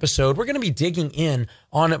today's episode, we're going to be digging in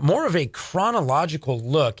on more of a chronological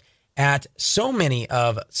look at so many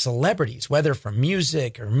of celebrities, whether from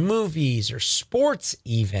music or movies or sports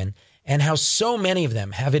even, and how so many of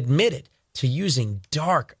them have admitted to using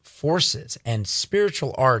dark forces and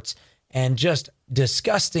spiritual arts and just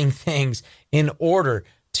disgusting things in order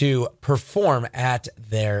to perform at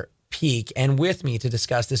their peak. And with me to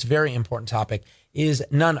discuss this very important topic is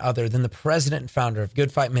none other than the president and founder of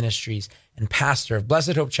Good Fight Ministries and pastor of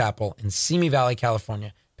Blessed Hope Chapel in Simi Valley,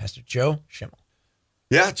 California, Pastor Joe Schimmel.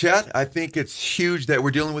 Yeah, Chad, I think it's huge that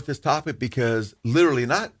we're dealing with this topic because literally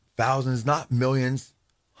not thousands, not millions,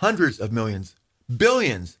 hundreds of millions,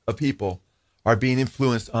 billions of people are being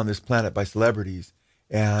influenced on this planet by celebrities.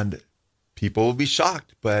 And people will be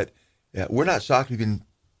shocked, but we're not shocked. We've been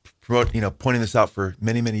pointing this out for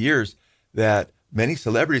many, many years, that many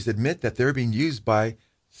celebrities admit that they're being used by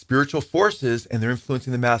spiritual forces and they're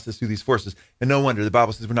influencing the masses through these forces. And no wonder the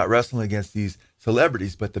Bible says we're not wrestling against these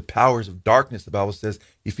celebrities, but the powers of darkness. The Bible says,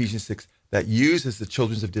 Ephesians 6, that uses the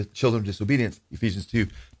children of disobedience, Ephesians 2,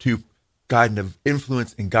 to guide and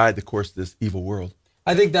influence and guide the course of this evil world.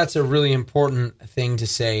 I think that's a really important thing to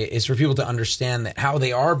say, is for people to understand that how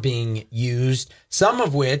they are being used, some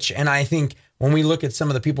of which, and I think when we look at some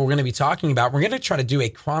of the people we're going to be talking about, we're going to try to do a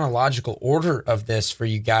chronological order of this for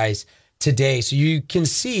you guys today. So you can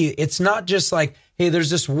see it's not just like, hey,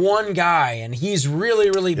 there's this one guy and he's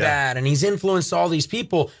really, really bad and he's influenced all these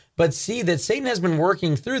people, but see that Satan has been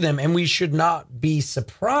working through them and we should not be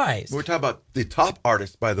surprised. We're talking about the top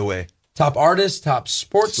artists, by the way. Top artists, top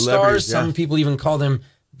sports stars. Yeah. Some people even call them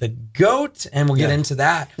the GOAT, and we'll get into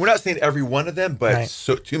that. We're not saying every one of them, but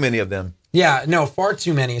too many of them. Yeah, no, far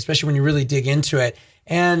too many, especially when you really dig into it.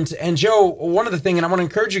 And Joe, one of the things, and I want to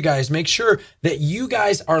encourage you guys, make sure that you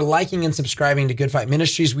guys are liking and subscribing to Good Fight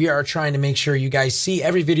Ministries. We are trying to make sure you guys see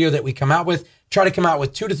every video that we come out with. Try to come out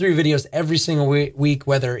with 2 to 3 videos every single week,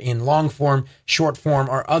 whether in long form, short form,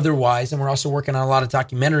 or otherwise. And we're also working on a lot of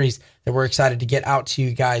documentaries that we're excited to get out to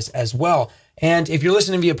you guys as well. And if you're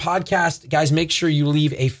listening via podcast, guys, make sure you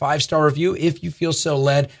leave a 5-star review if you feel so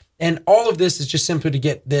led. And all of this is just simply to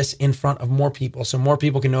get this in front of more people so more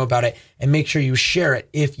people can know about it, and make sure you share it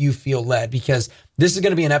if you feel led, because this is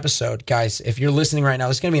going to be an episode, guys. If you're listening right now,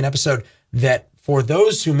 this is going to be an episode that for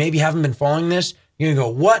those who maybe haven't been following this, you're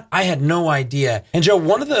going to go, what? I had no idea. And Joe,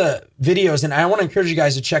 one of the videos, and I want to encourage you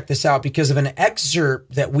guys to check this out because of an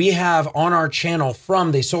excerpt that we have on our channel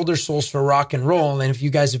from They Sold Their Souls for Rock and Roll. And if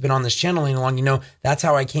you guys have been on this channel any long, you know that's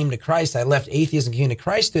how I came to Christ. I left atheism and came to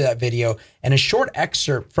Christ through that video. And a short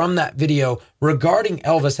excerpt from that video regarding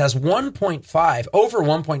Elvis has over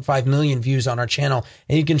 1.5 million views on our channel.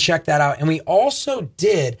 And you can check that out. And we also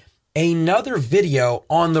did another video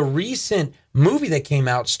on the recent movie that came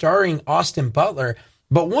out starring Austin Butler.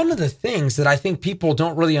 But one of the things that I think people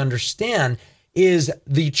don't really understand is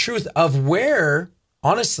the truth of where,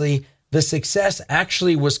 honestly, the success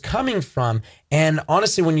actually was coming from. And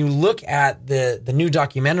honestly, when you look at the new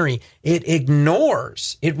documentary, it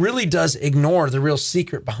really does ignore the real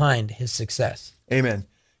secret behind his success. Amen.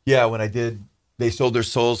 Yeah, when I did They Sold Their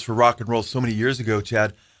Souls for Rock and Roll so many years ago,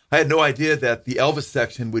 Chad, I had no idea that the Elvis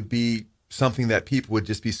section would be something that people would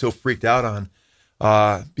just be so freaked out on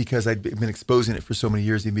because I'd been exposing it for so many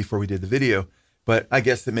years even before we did the video. But I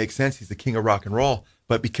guess it makes sense. He's the king of rock and roll.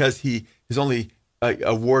 But because his only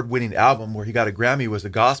award-winning album where he got a Grammy was a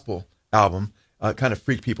gospel album, kind of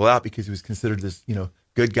freaked people out because he was considered this,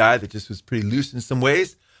 good guy that just was pretty loose in some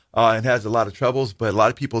ways and has a lot of troubles. But a lot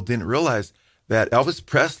of people didn't realize that Elvis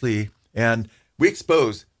Presley, and we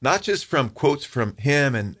expose not just from quotes from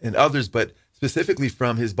him and others, but specifically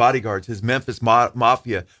from his bodyguards, his Memphis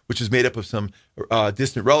Mafia, which was made up of some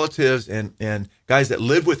distant relatives and guys that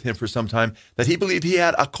lived with him for some time, that he believed he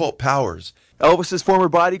had occult powers. Elvis's former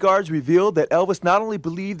bodyguards revealed that Elvis not only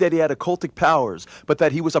believed that he had occultic powers, but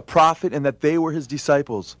that he was a prophet and that they were his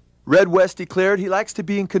disciples. Red West declared he likes to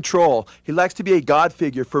be in control. He likes to be a God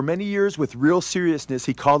figure. For many years, with real seriousness,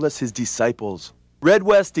 he called us his disciples. Red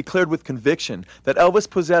West declared with conviction that Elvis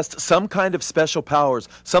possessed some kind of special powers,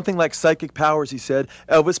 something like psychic powers, he said.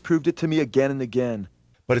 Elvis proved it to me again and again.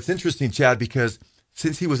 But it's interesting, Chad, because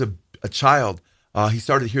since he was a child, he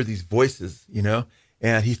started to hear these voices,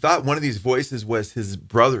 and he thought one of these voices was his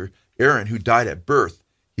brother, Aaron, who died at birth.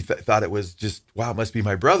 He thought it was just, wow, it must be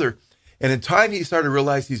my brother. And in time, he started to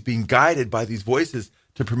realize he's being guided by these voices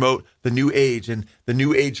to promote the New Age and the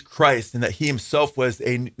New Age Christ, and that he himself was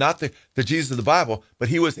not the Jesus of the Bible, but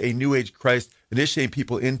he was a New Age Christ, initiating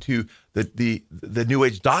people into the New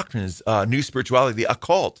Age doctrines, new spirituality, the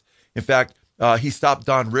occult. In fact, he stopped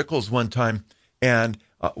Don Rickles one time, and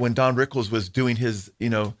when Don Rickles was doing his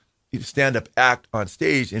stand-up act on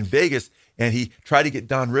stage in Vegas, and he tried to get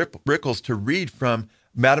Don Rickles to read from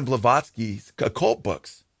Madame Blavatsky's occult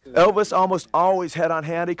books. Elvis almost always had on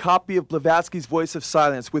hand a copy of Blavatsky's Voice of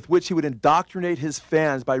Silence, with which he would indoctrinate his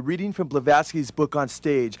fans by reading from Blavatsky's book on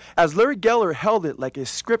stage, as Larry Geller held it like a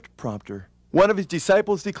script prompter. One of his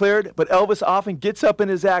disciples declared, but Elvis often gets up in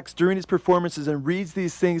his acts during his performances and reads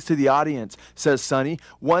these things to the audience, says Sonny.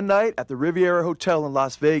 One night at the Riviera Hotel in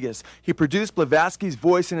Las Vegas, he produced Blavatsky's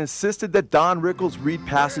voice and insisted that Don Rickles read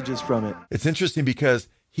passages from it. It's interesting because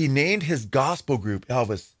he named his gospel group,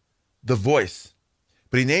 Elvis, The Voice.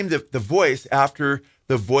 But he named the Voice after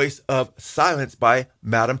the Voice of Silence by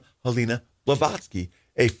Madame Helena Blavatsky,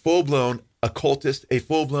 a full-blown occultist, a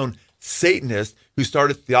full-blown Satanist who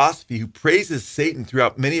started theosophy, who praises Satan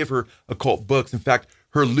throughout many of her occult books. In fact,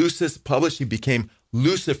 her Lucis publishing became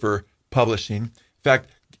Lucifer Publishing. In fact,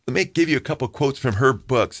 let me give you a couple quotes from her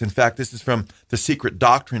books. In fact, this is from The Secret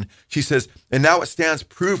Doctrine. She says, "And now it stands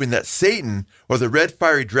proven that Satan, or the red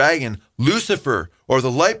fiery dragon, Lucifer, or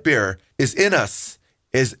the light bearer, is in us,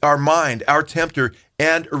 is our mind, our tempter,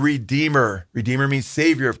 and redeemer." Redeemer means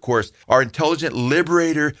savior, of course. Our intelligent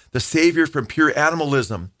liberator, the savior from pure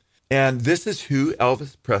animalism. And this is who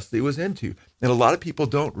Elvis Presley was into. And a lot of people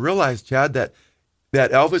don't realize, Chad, that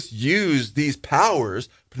Elvis used these powers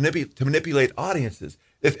to manipulate audiences.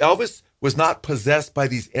 If Elvis was not possessed by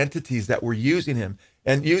these entities that were using him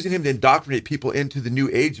and using him to indoctrinate people into the New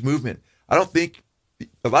Age movement, I don't think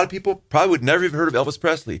a lot of people probably would never even heard of Elvis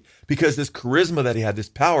Presley, because this charisma that he had, this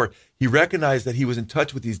power, he recognized that he was in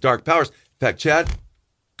touch with these dark powers. In fact, Chad,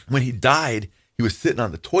 when he died, he was sitting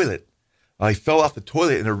on the toilet. He fell off the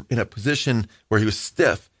toilet in a position where he was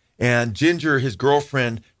stiff. And Ginger, his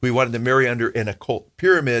girlfriend, who he wanted to marry under an occult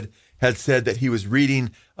pyramid, had said that he was reading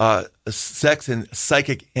Sex and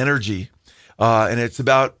Psychic Energy. And it's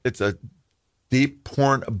a deep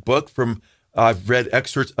porn book from, I've read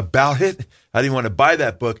excerpts about it. I didn't want to buy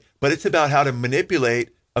that book, but it's about how to manipulate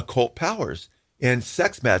occult powers and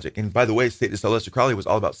sex magic. And by the way, Satanist Aleister Crowley was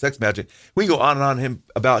all about sex magic. We can go on and on him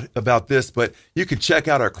about this, but you can check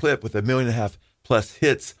out our clip with 1.5 million plus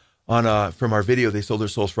hits on from our video, They Sold Their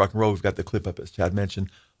Souls for Rock and Roll. We've got the clip up, as Chad mentioned,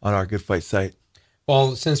 on our Good Fight site.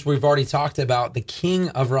 Well, since we've already talked about the king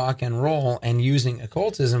of rock and roll and using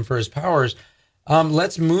occultism for his powers,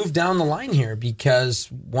 let's move down the line here,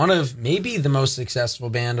 because one of maybe the most successful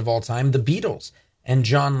band of all time, the Beatles and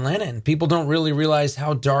John Lennon, people don't really realize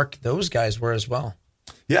how dark those guys were as well.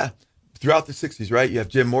 Yeah. Throughout the 60s, right? You have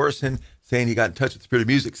Jim Morrison saying he got in touch with the spirit of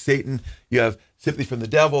music, Satan. You have Sympathy from the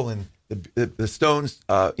Devil and the Stones,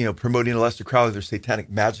 promoting Aleister Crowley, their satanic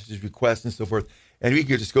majesty's request and so forth. And we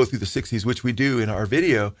could just go through the 60s, which we do in our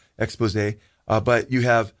video expose. But you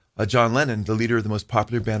have John Lennon, the leader of the most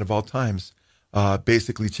popular band of all times.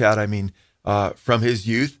 Basically, Chad, from his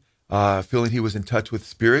youth, feeling he was in touch with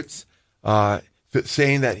spirits,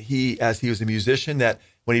 saying that as he was a musician, that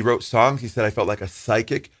when he wrote songs, he said, I felt like a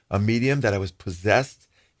psychic, a medium, that I was possessed.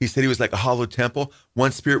 He said he was like a hollow temple.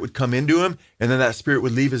 One spirit would come into him, and then that spirit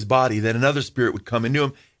would leave his body. Then another spirit would come into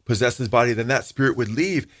him, possess his body, then that spirit would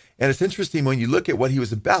leave. And it's interesting when you look at what he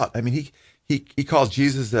was about. I mean, he called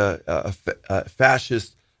Jesus a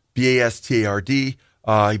fascist, B-A-S-T-A-R-D.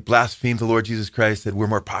 He blasphemed the Lord Jesus Christ, said we're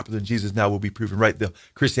more popular than Jesus now, we'll be proven right. The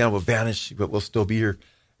Christianity will vanish, but we'll still be here.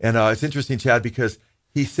 And it's interesting, Chad, because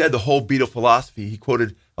he said the whole Beatle philosophy. He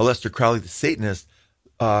quoted Aleister Crowley, the Satanist,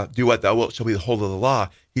 do what thou wilt shall be the whole of the law.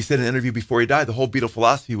 He said in an interview before he died, the whole Beatle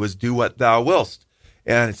philosophy was do what thou willst.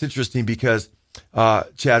 And it's interesting because,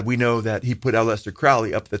 Chad, we know that he put Aleister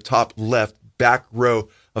Crowley up the top left back row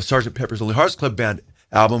of Sgt. Pepper's Lonely Hearts Club Band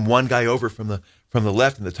album, one guy over from the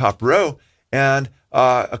left in the top row. And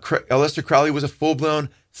Aleister Crowley was a full-blown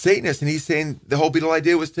Satanist, and he's saying the whole Beatle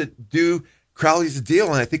idea was to do Crowley's deal.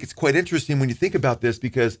 And I think it's quite interesting when you think about this,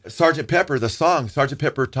 because Sgt. Pepper, the song, Sgt.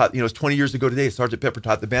 Pepper taught, it's 20 years ago today, Sgt. Pepper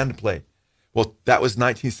taught the band to play. Well, that was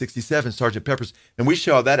 1967, Sgt. Pepper's. And we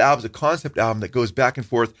show that album's a concept album that goes back and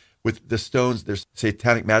forth with the Stones, their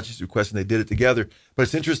Satanic Majesty request, and they did it together. But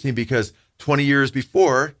it's interesting because 20 years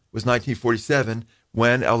before was 1947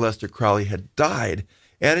 when Aleister Crowley had died.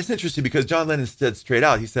 And it's interesting because John Lennon said straight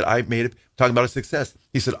out, he said, talking about his success,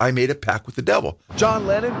 he said, I made a pact with the devil. John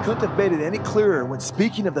Lennon couldn't have made it any clearer when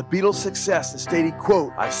speaking of the Beatles' success and stating,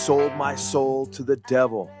 quote, I sold my soul to the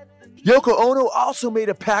devil. Yoko Ono also made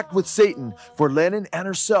a pact with Satan for Lennon and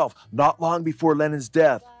herself not long before Lennon's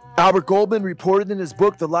death. Albert Goldman reported in his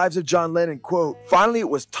book, The Lives of John Lennon, quote, finally it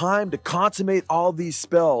was time to consummate all these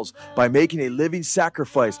spells by making a living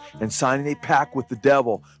sacrifice and signing a pact with the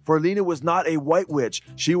devil. For Lena was not a white witch.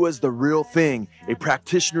 She was the real thing, a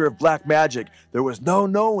practitioner of black magic. There was no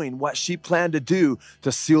knowing what she planned to do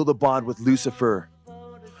to seal the bond with Lucifer.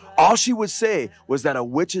 All she would say was that a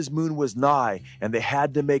witch's moon was nigh and they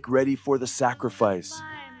had to make ready for the sacrifice.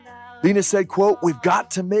 Lena said, quote, we've got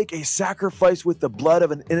to make a sacrifice with the blood of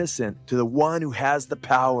an innocent to the one who has the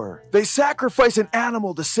power. They sacrificed an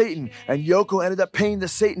animal to Satan, and Yoko ended up paying the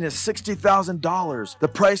Satanist $60,000. The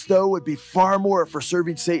price, though, would be far more for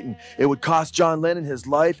serving Satan. It would cost John Lennon his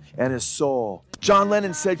life and his soul. John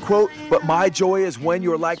Lennon said, quote, but my joy is when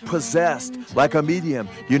you're like possessed, like a medium.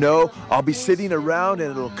 I'll be sitting around and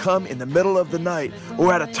it'll come in the middle of the night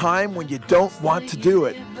or at a time when you don't want to do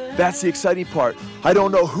it. That's the exciting part. I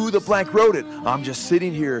don't know who the blank wrote it. I'm just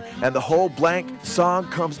sitting here and the whole blank song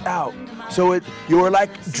comes out. So you're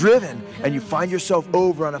like driven and you find yourself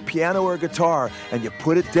over on a piano or a guitar and you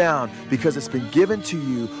put it down because it's been given to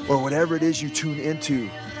you or whatever it is you tune into.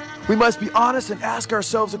 We must be honest and ask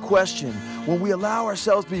ourselves a question. When we allow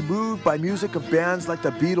ourselves to be moved by music of bands like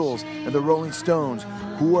the Beatles and the Rolling Stones,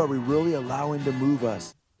 who are we really allowing to move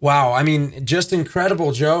us? Wow, I mean, just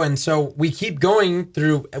incredible, Joe. And so we keep going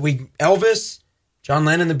through Elvis, John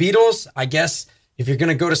Lennon, the Beatles. I guess if you're going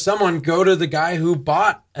to go to someone, go to the guy who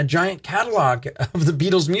bought a giant catalog of the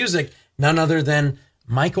Beatles music, none other than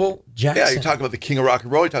Michael Jackson. Yeah, you're talking about the king of rock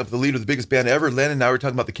and roll. You're talking about the leader of the biggest band ever, Lennon. Now we're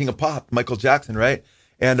talking about the king of pop, Michael Jackson, right?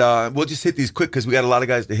 And we'll just hit these quick because we got a lot of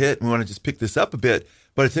guys to hit, and we want to just pick this up a bit.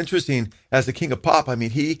 But it's interesting, as the king of pop, I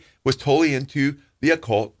mean, he was totally into the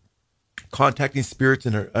occult, contacting spirits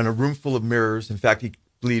in a room full of mirrors. In fact, he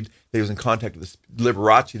believed that he was in contact with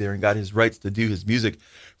Liberace there and got his rights to do his music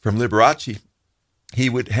from Liberace. He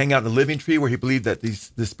would hang out in the living tree where he believed that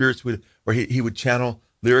the spirits would, or he would channel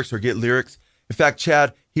lyrics or get lyrics. In fact,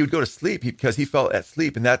 Chad, he would go to sleep because he felt at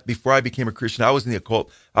sleep. And that before I became a Christian, I was in the occult.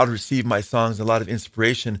 I would receive my songs, a lot of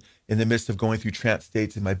inspiration in the midst of going through trance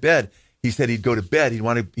states in my bed. He said he'd go to bed.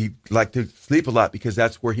 He'd like to sleep a lot because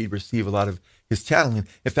that's where he'd receive a lot of his channeling.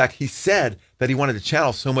 In fact, he said that he wanted to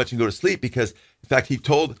channel so much and go to sleep because, in fact, he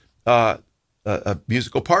told a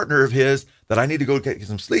musical partner of his that I need to go get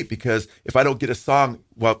some sleep because if I don't get a song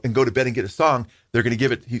and go to bed and get a song, they're going to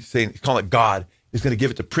give it, he's calling it God, is going to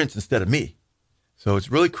give it to Prince instead of me. So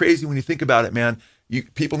it's really crazy when you think about it, man.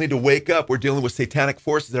 People need to wake up. We're dealing with satanic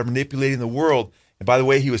forces that are manipulating the world. And by the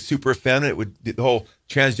way, he was super effeminate. The whole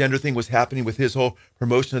transgender thing was happening with his whole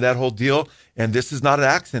promotion of that whole deal. And this is not an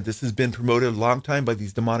accident. This has been promoted a long time by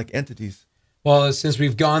these demonic entities. Well, since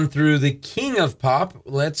we've gone through the king of pop,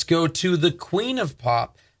 let's go to the queen of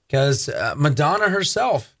pop, because Madonna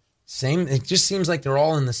herself, same. It just seems like they're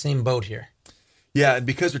all in the same boat here. Yeah, and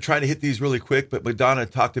because we're trying to hit these really quick, but Madonna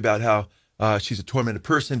talked about how she's a tormented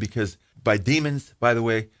person because by demons, by the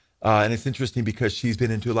way. And it's interesting because she's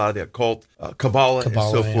been into a lot of the occult, Kabbalah and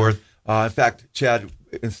so forth. In fact, Chad,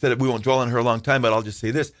 we won't dwell on her a long time, but I'll just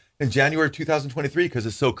say this. In January 2023, because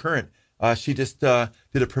it's so current, she just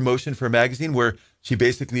did a promotion for a magazine where she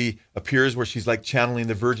basically appears where she's like channeling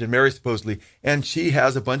the Virgin Mary, supposedly. And she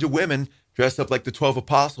has a bunch of women dressed up like the 12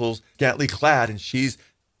 apostles, scantily clad, and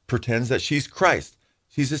pretends that she's Christ.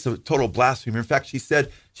 She's just a total blasphemer. In fact, she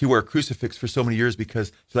said she wore a crucifix for so many years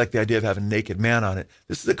because she liked the idea of having a naked man on it.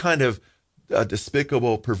 This is the kind of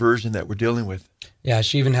despicable perversion that we're dealing with. Yeah,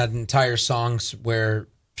 she even had entire songs where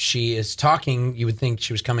she is talking. You would think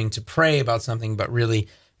she was coming to pray about something, but really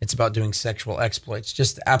it's about doing sexual exploits.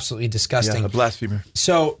 Just absolutely disgusting. Yeah, a blasphemer.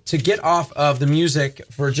 So to get off of the music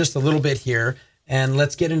for just a little bit here, and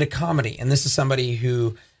let's get into comedy. And this is somebody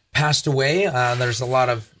who passed away. There's a lot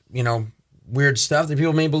of, weird stuff that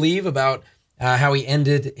people may believe about how he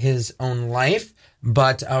ended his own life.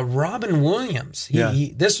 But Robin Williams,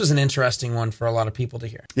 this was an interesting one for a lot of people to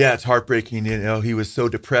hear. Yeah, it's heartbreaking. He was so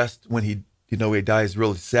depressed when he dies.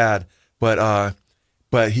 Really sad. But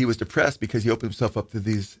he was depressed because he opened himself up to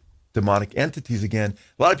these demonic entities again.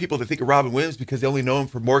 A lot of people that think of Robin Williams because they only know him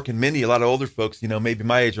for Mork and Mindy. A lot of older folks, maybe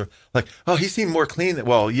my age, are like, oh, he seemed more clean.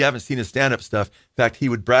 Well, you haven't seen his stand-up stuff. In fact, he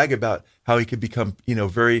would brag about how he could become,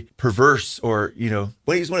 very perverse, or, well,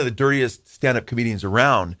 he's one of the dirtiest stand-up comedians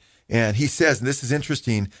around. And he says, and this is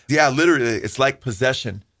interesting, literally, it's like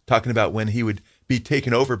possession, talking about when he would be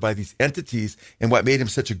taken over by these entities, and what made him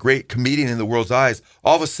such a great comedian in the world's eyes.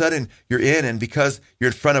 All of a sudden, you're in, and because you're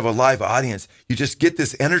in front of a live audience, you just get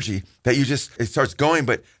this energy that it starts going.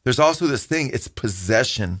 But there's also this thing, it's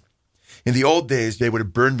possession. In the old days, they would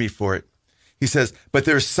have burned me for it. He says, but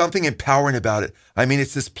there's something empowering about it. I mean,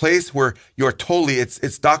 it's this place where you're totally,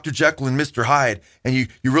 it's Dr. Jekyll and Mr. Hyde, and you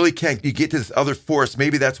really can't, you get to this other force.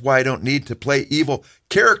 Maybe that's why I don't need to play evil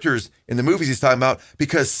characters in the movies he's talking about,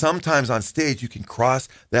 because sometimes on stage you can cross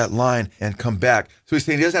that line and come back. So he's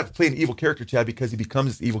saying he doesn't have to play an evil character, Chad, because he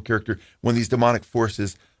becomes this evil character when these demonic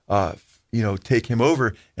forces, take him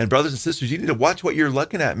over. And brothers and sisters, you need to watch what you're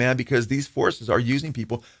looking at, man, because these forces are using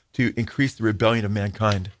people to increase the rebellion of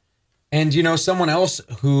mankind. And, someone else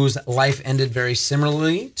whose life ended very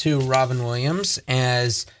similarly to Robin Williams,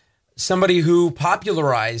 as somebody who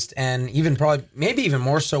popularized, and even probably, maybe even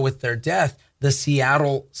more so with their death, the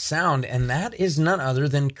Seattle sound. And that is none other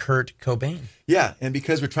than Kurt Cobain. Yeah. And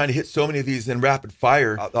because we're trying to hit so many of these in rapid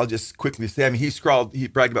fire, I'll just quickly say, he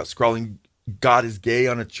bragged about scrawling God is gay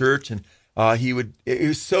on a church, and it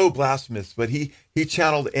was so blasphemous, but he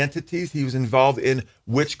channeled entities. He was involved in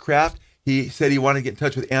witchcraft. He said he wanted to get in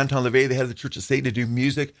touch with Anton LaVey, the head of the Church of Satan, to do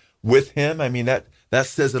music with him. I mean, that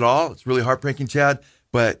says it all. It's really heartbreaking, Chad.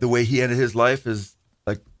 But the way he ended his life is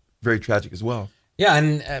very tragic as well. Yeah,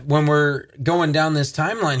 and when we're going down this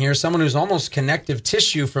timeline here, someone who's almost connective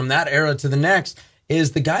tissue from that era to the next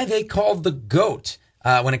is the guy they called the GOAT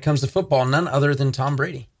when it comes to football, none other than Tom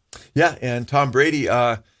Brady. Yeah, and Tom Brady,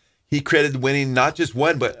 he credited winning not just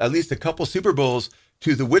one, but at least a couple Super Bowls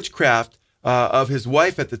to the witchcraft of his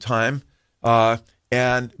wife at the time.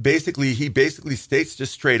 And he states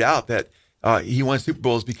just straight out that he won Super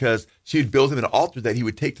Bowls because she would build him an altar that he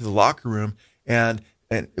would take to the locker room, and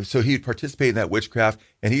so he would participate in that witchcraft.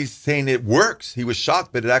 And he's saying it works. He was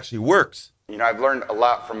shocked, but it actually works. I've learned a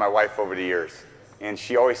lot from my wife over the years, and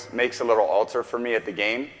she always makes a little altar for me at the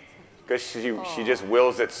game because she just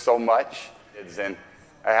wills it so much. And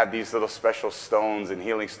I have these little special stones and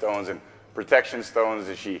healing stones and protection stones,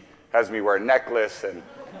 and she has me wear a necklace and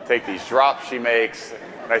take these drops she makes,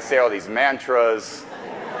 and I say all these mantras.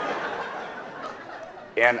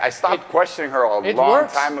 And I stopped questioning her a long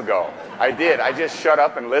time ago. I did. I just shut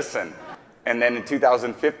up and listened. And then in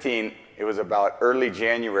 2015, it was about early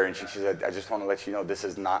January, and she said, I just want to let you know this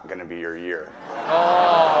is not going to be your year.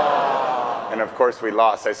 Oh. And of course we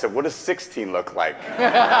lost. I said, what does 16 look like?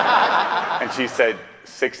 And she said,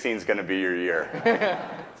 16 is going to be your year.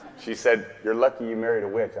 She said, you're lucky you married a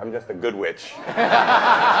witch. I'm just a good witch.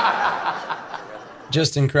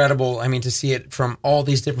 Just incredible. I mean, to see it from all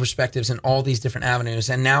these different perspectives and all these different avenues.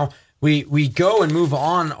 And now we go and move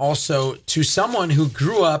on also to someone who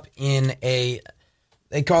grew up in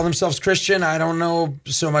they call themselves Christian. I don't know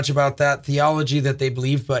so much about that theology that they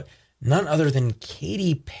believe, but none other than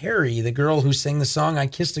Katy Perry, the girl who sang the song, I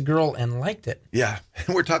Kissed a Girl and Liked It. Yeah,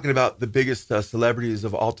 and we're talking about the biggest celebrities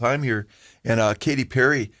of all time here. And Katy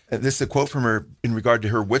Perry, this is a quote from her in regard to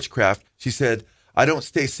her witchcraft. She said, I don't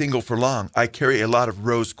stay single for long. I carry a lot of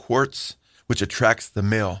rose quartz, which attracts the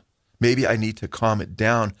male. Maybe I need to calm it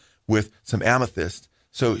down with some amethyst.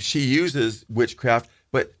 So she uses witchcraft,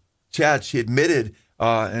 but Chad, she admitted,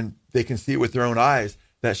 and they can see it with their own eyes,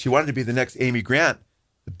 that she wanted to be the next Amy Grant,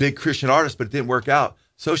 the big Christian artist, but it didn't work out.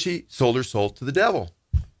 So she sold her soul to the devil.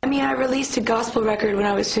 I released a gospel record when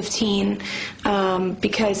I was 15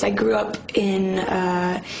 because I grew up in,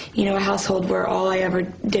 a household where all I ever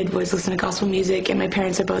did was listen to gospel music, and my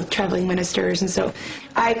parents are both traveling ministers, and so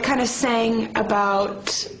I kind of sang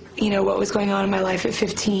about, what was going on in my life at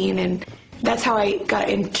 15, and that's how I got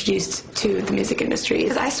introduced to the music industry.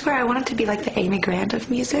 I swear I wanted to be like the Amy Grant of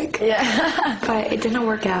music. Yeah. But it didn't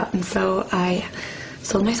work out, and so I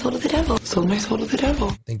sold my soul to the devil. Sold my soul to the devil.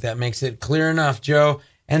 I think that makes it clear enough, Joe.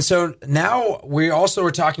 And so now we also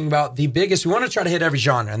are talking about the biggest, we want to try to hit every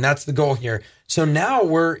genre, and that's the goal here. So now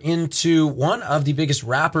we're into one of the biggest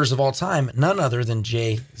rappers of all time, none other than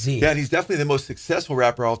Jay-Z. Yeah, and he's definitely the most successful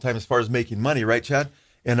rapper of all time as far as making money, right, Chad?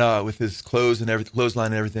 And with his clothes and everything,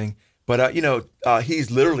 clothesline and everything. But, he's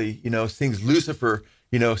literally, sings Lucifer,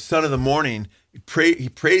 son of the morning. He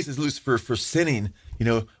praises Lucifer for sinning,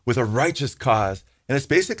 with a righteous cause. And it's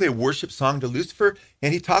basically a worship song to Lucifer.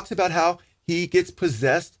 And he talks about how he gets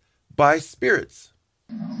possessed by spirits.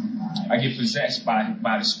 I get possessed by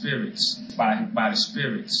the spirits, by the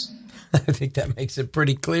spirits. I think that makes it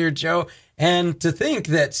pretty clear, Joe. And to think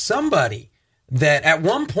that somebody that at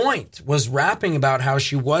one point was rapping about how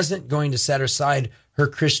she wasn't going to set aside her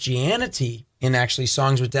Christianity in actually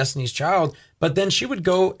Songs with Destiny's Child, but then she would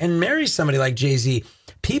go and marry somebody like Jay-Z.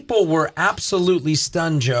 People were absolutely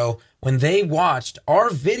stunned, Joe, when they watched our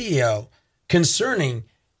video concerning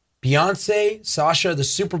Beyonce, Sasha, the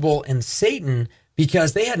Super Bowl, and Satan,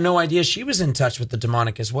 because they had no idea she was in touch with the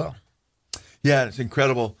demonic as well. Yeah, it's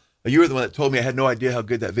incredible. You were the one that told me. I had no idea how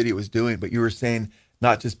good that video was doing, but you were saying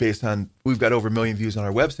not just based on, we've got over 1 million views on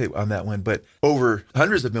our website on that one, but over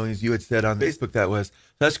hundreds of millions you had said on Facebook that was.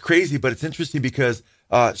 That's crazy, but it's interesting because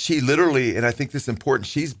she literally, and I think this is important,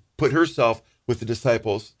 she's put herself with the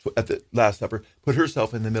disciples at the Last Supper, put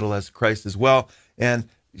herself in the middle as Christ as well. And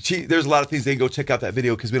there's a lot of things. They can go check out that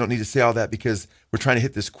video because we don't need to say all that because we're trying to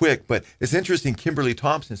hit this quick. But it's interesting, Kimberly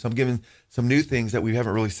Thompson. So I'm giving some new things that we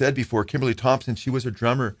haven't really said before. Kimberly Thompson, she was her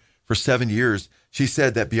drummer for 7 years. She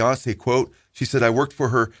said that Beyonce, quote, she said, I worked for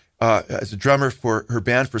her as a drummer for her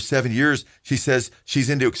band for 7 years. She says she's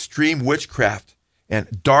into extreme witchcraft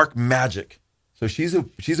and dark magic. So she's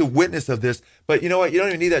a witness of this. But you know what? You don't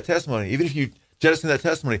even need that testimony. Even if you jettison that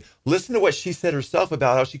testimony, listen to what she said herself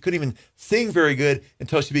about how she couldn't even sing very good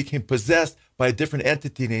until she became possessed by a different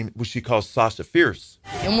entity named, which she calls Sasha Fierce.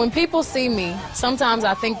 And when people see me, sometimes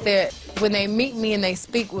I think that when they meet me and they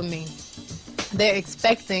speak with me, they're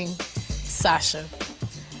expecting Sasha.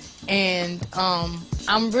 And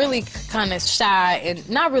I'm really kind of shy, and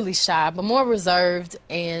not really shy, but more reserved,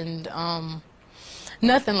 and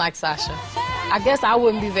nothing like Sasha. I guess I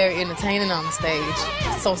wouldn't be very entertaining on the stage,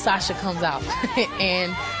 so Sasha comes out,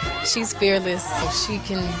 and she's fearless. So she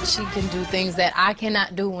can do things that I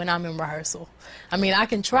cannot do when I'm in rehearsal. I mean, I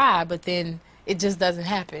can try, but then it just doesn't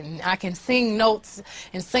happen. I can sing notes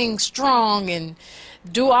and sing strong and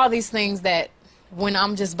do all these things that when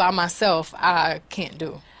I'm just by myself, I can't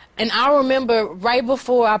do. And I remember right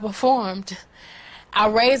before I performed, I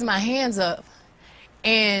raised my hands up,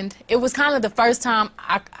 and it was kind of the first time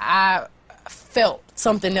I felt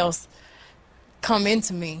something else come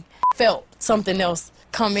into me.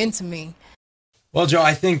 Well, Joe,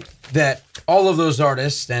 I think that all of those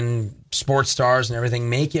artists and sports stars and everything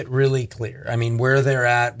make it really clear. I mean, where they're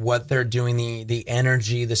at, what they're doing, the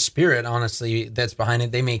energy, the spirit, honestly, that's behind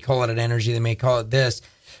it. They may call it an energy, they may call it this.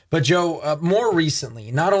 But Joe, more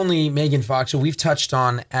recently, not only Megan Fox, who we've touched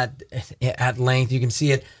on at length, you can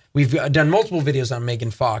see it. We've done multiple videos on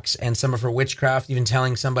Megan Fox and some of her witchcraft, even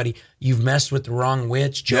telling somebody you've messed with the wrong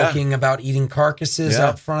witch, joking about eating carcasses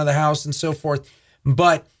out front of the house and so forth.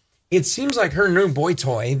 But it seems like her new boy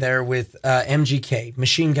toy there with MGK,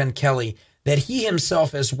 Machine Gun Kelly, that he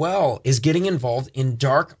himself as well is getting involved in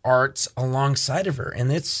dark arts alongside of her.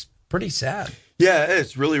 And it's pretty sad. Yeah,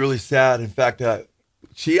 it's really, really sad. In fact,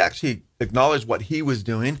 she actually acknowledged what he was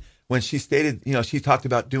doing when she stated, she talked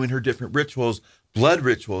about doing her different rituals, blood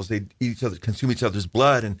rituals. They eat each other, consume each other's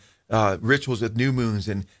blood, and rituals with new moons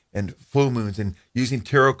and full moons, and using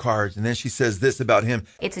tarot cards. And then she says this about him.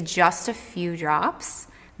 It's just a few drops,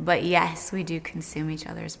 but yes, we do consume each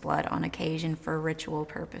other's blood on occasion for ritual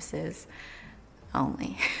purposes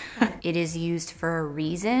only. It is used for a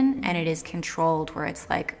reason, and it is controlled where it's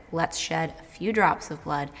like, let's shed a few drops of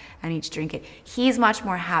blood and each drink it. He's much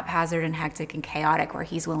more haphazard and hectic and chaotic, where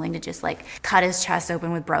he's willing to just like cut his chest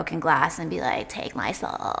open with broken glass and be like, take my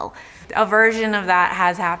soul. A version of that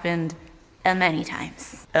has happened many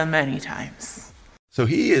times. So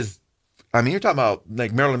he is, you're talking about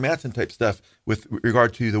like Marilyn Manson type stuff with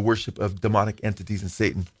regard to the worship of demonic entities and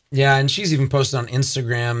Satan. Yeah, and she's even posted on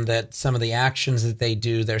Instagram that some of the actions that they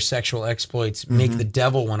do, their sexual exploits, make the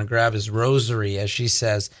devil want to grab his rosary, as she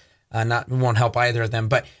says. Won't help either of them.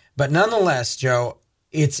 But nonetheless, Joe,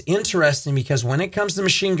 it's interesting because when it comes to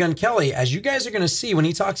Machine Gun Kelly, as you guys are going to see when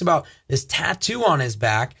he talks about this tattoo on his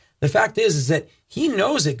back, The fact is that he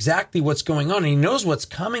knows exactly what's going on, and he knows what's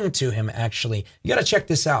coming to him, actually. You got to check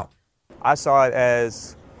this out. I saw it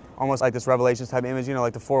as almost like this Revelations type image,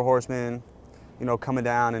 like the 4 horsemen, coming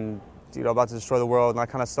down and, about to destroy the world. And I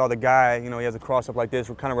kind of saw the guy, he has a cross up like this,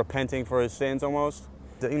 kind of repenting for his sins almost.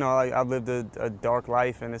 I've lived a dark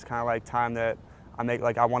life, and it's kind of like time that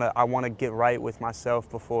I want to get right with myself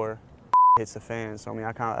before hits the fan. So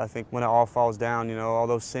I think when it all falls down, all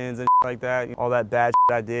those sins and like that, all that bad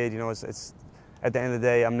I did, it's at the end of the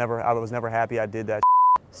day, I was never happy I did that.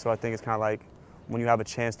 So I think it's kind of like when you have a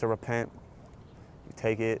chance to repent, you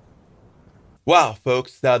take it. Wow,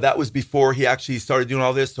 folks, that was before he actually started doing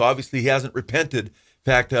all this. So obviously he hasn't repented. In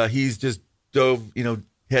fact, he's just dove,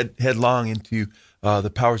 headlong into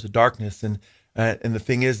the powers of darkness. And the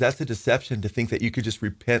thing is, that's a deception to think that you could just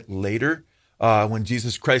repent later when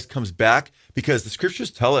Jesus Christ comes back, because the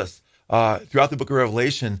scriptures tell us throughout the book of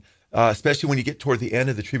Revelation, especially when you get toward the end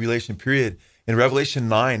of the tribulation period, in Revelation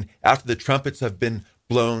 9, after the trumpets have been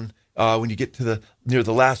blown, when you get to near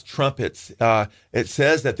the last trumpets, it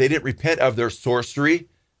says that they didn't repent of their sorcery.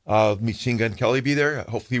 Machine Gun Kelly be there.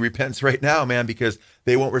 Hopefully he repents right now, man, because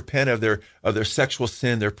they won't repent of their sexual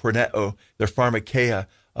sin, their porneo, their pharmakeia,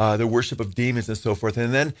 their worship of demons and so forth.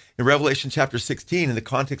 And then in Revelation chapter 16, in the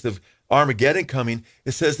context of Armageddon coming,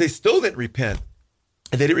 it says they still didn't repent.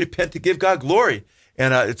 And they didn't repent to give God glory.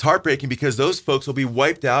 And it's heartbreaking because those folks will be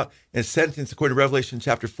wiped out and sentenced, according to Revelation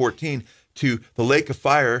chapter 14, to the lake of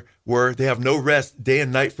fire, where they have no rest day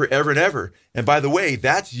and night forever and ever. And by the way,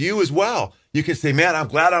 that's you as well. You can say, man, I'm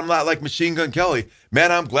glad I'm not like Machine Gun Kelly.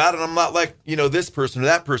 Man, I'm glad I'm not like, this person or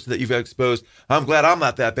that person that you've exposed. I'm glad I'm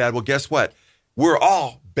not that bad. Well, guess what? We're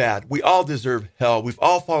all bad. We all deserve hell. We've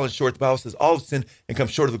all fallen short. The Bible says all have sinned and come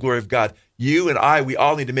short of the glory of God. You and I, we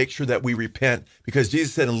all need to make sure that we repent, because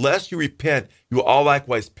Jesus said, unless you repent, you will all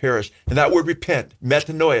likewise perish. And that word repent,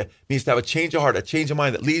 metanoia, means to have a change of heart, a change of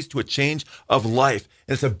mind that leads to a change of life.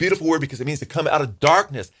 And it's a beautiful word because it means to come out of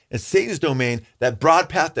darkness and Satan's domain, that broad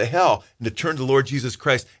path to hell, and to turn to the Lord Jesus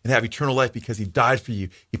Christ and have eternal life, because he died for you.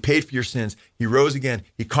 He paid for your sins. He rose again.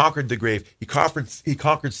 He conquered the grave. He conquered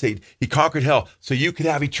Satan. He conquered hell so you could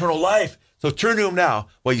have eternal life. So turn to him now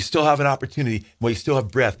while you still have an opportunity, while you still have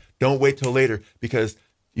breath. Don't wait till later, because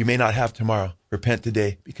you may not have tomorrow. Repent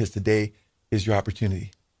today, because today is your opportunity.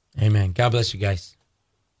 Amen. God bless you guys.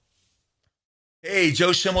 Hey,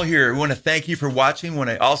 Joe Schimmel here. We want to thank you for watching. We want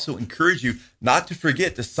to also encourage you not to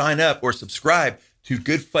forget to sign up or subscribe to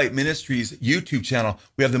Good Fight Ministries YouTube channel.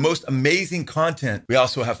 We have the most amazing content. We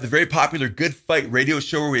also have the very popular Good Fight radio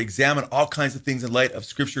show, where we examine all kinds of things in light of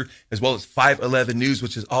scripture, as well as 511 News,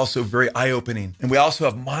 which is also very eye-opening. And we also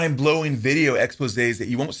have mind-blowing video exposés that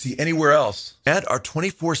you won't see anywhere else. And our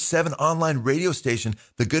 24/7 online radio station,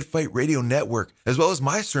 the Good Fight Radio Network, as well as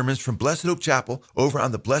my sermons from Blessed Hope Chapel over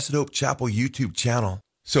on the Blessed Hope Chapel YouTube channel.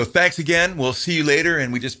 So thanks again. We'll see you later,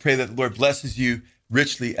 and we just pray that the Lord blesses you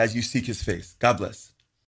richly as you seek his face. God bless.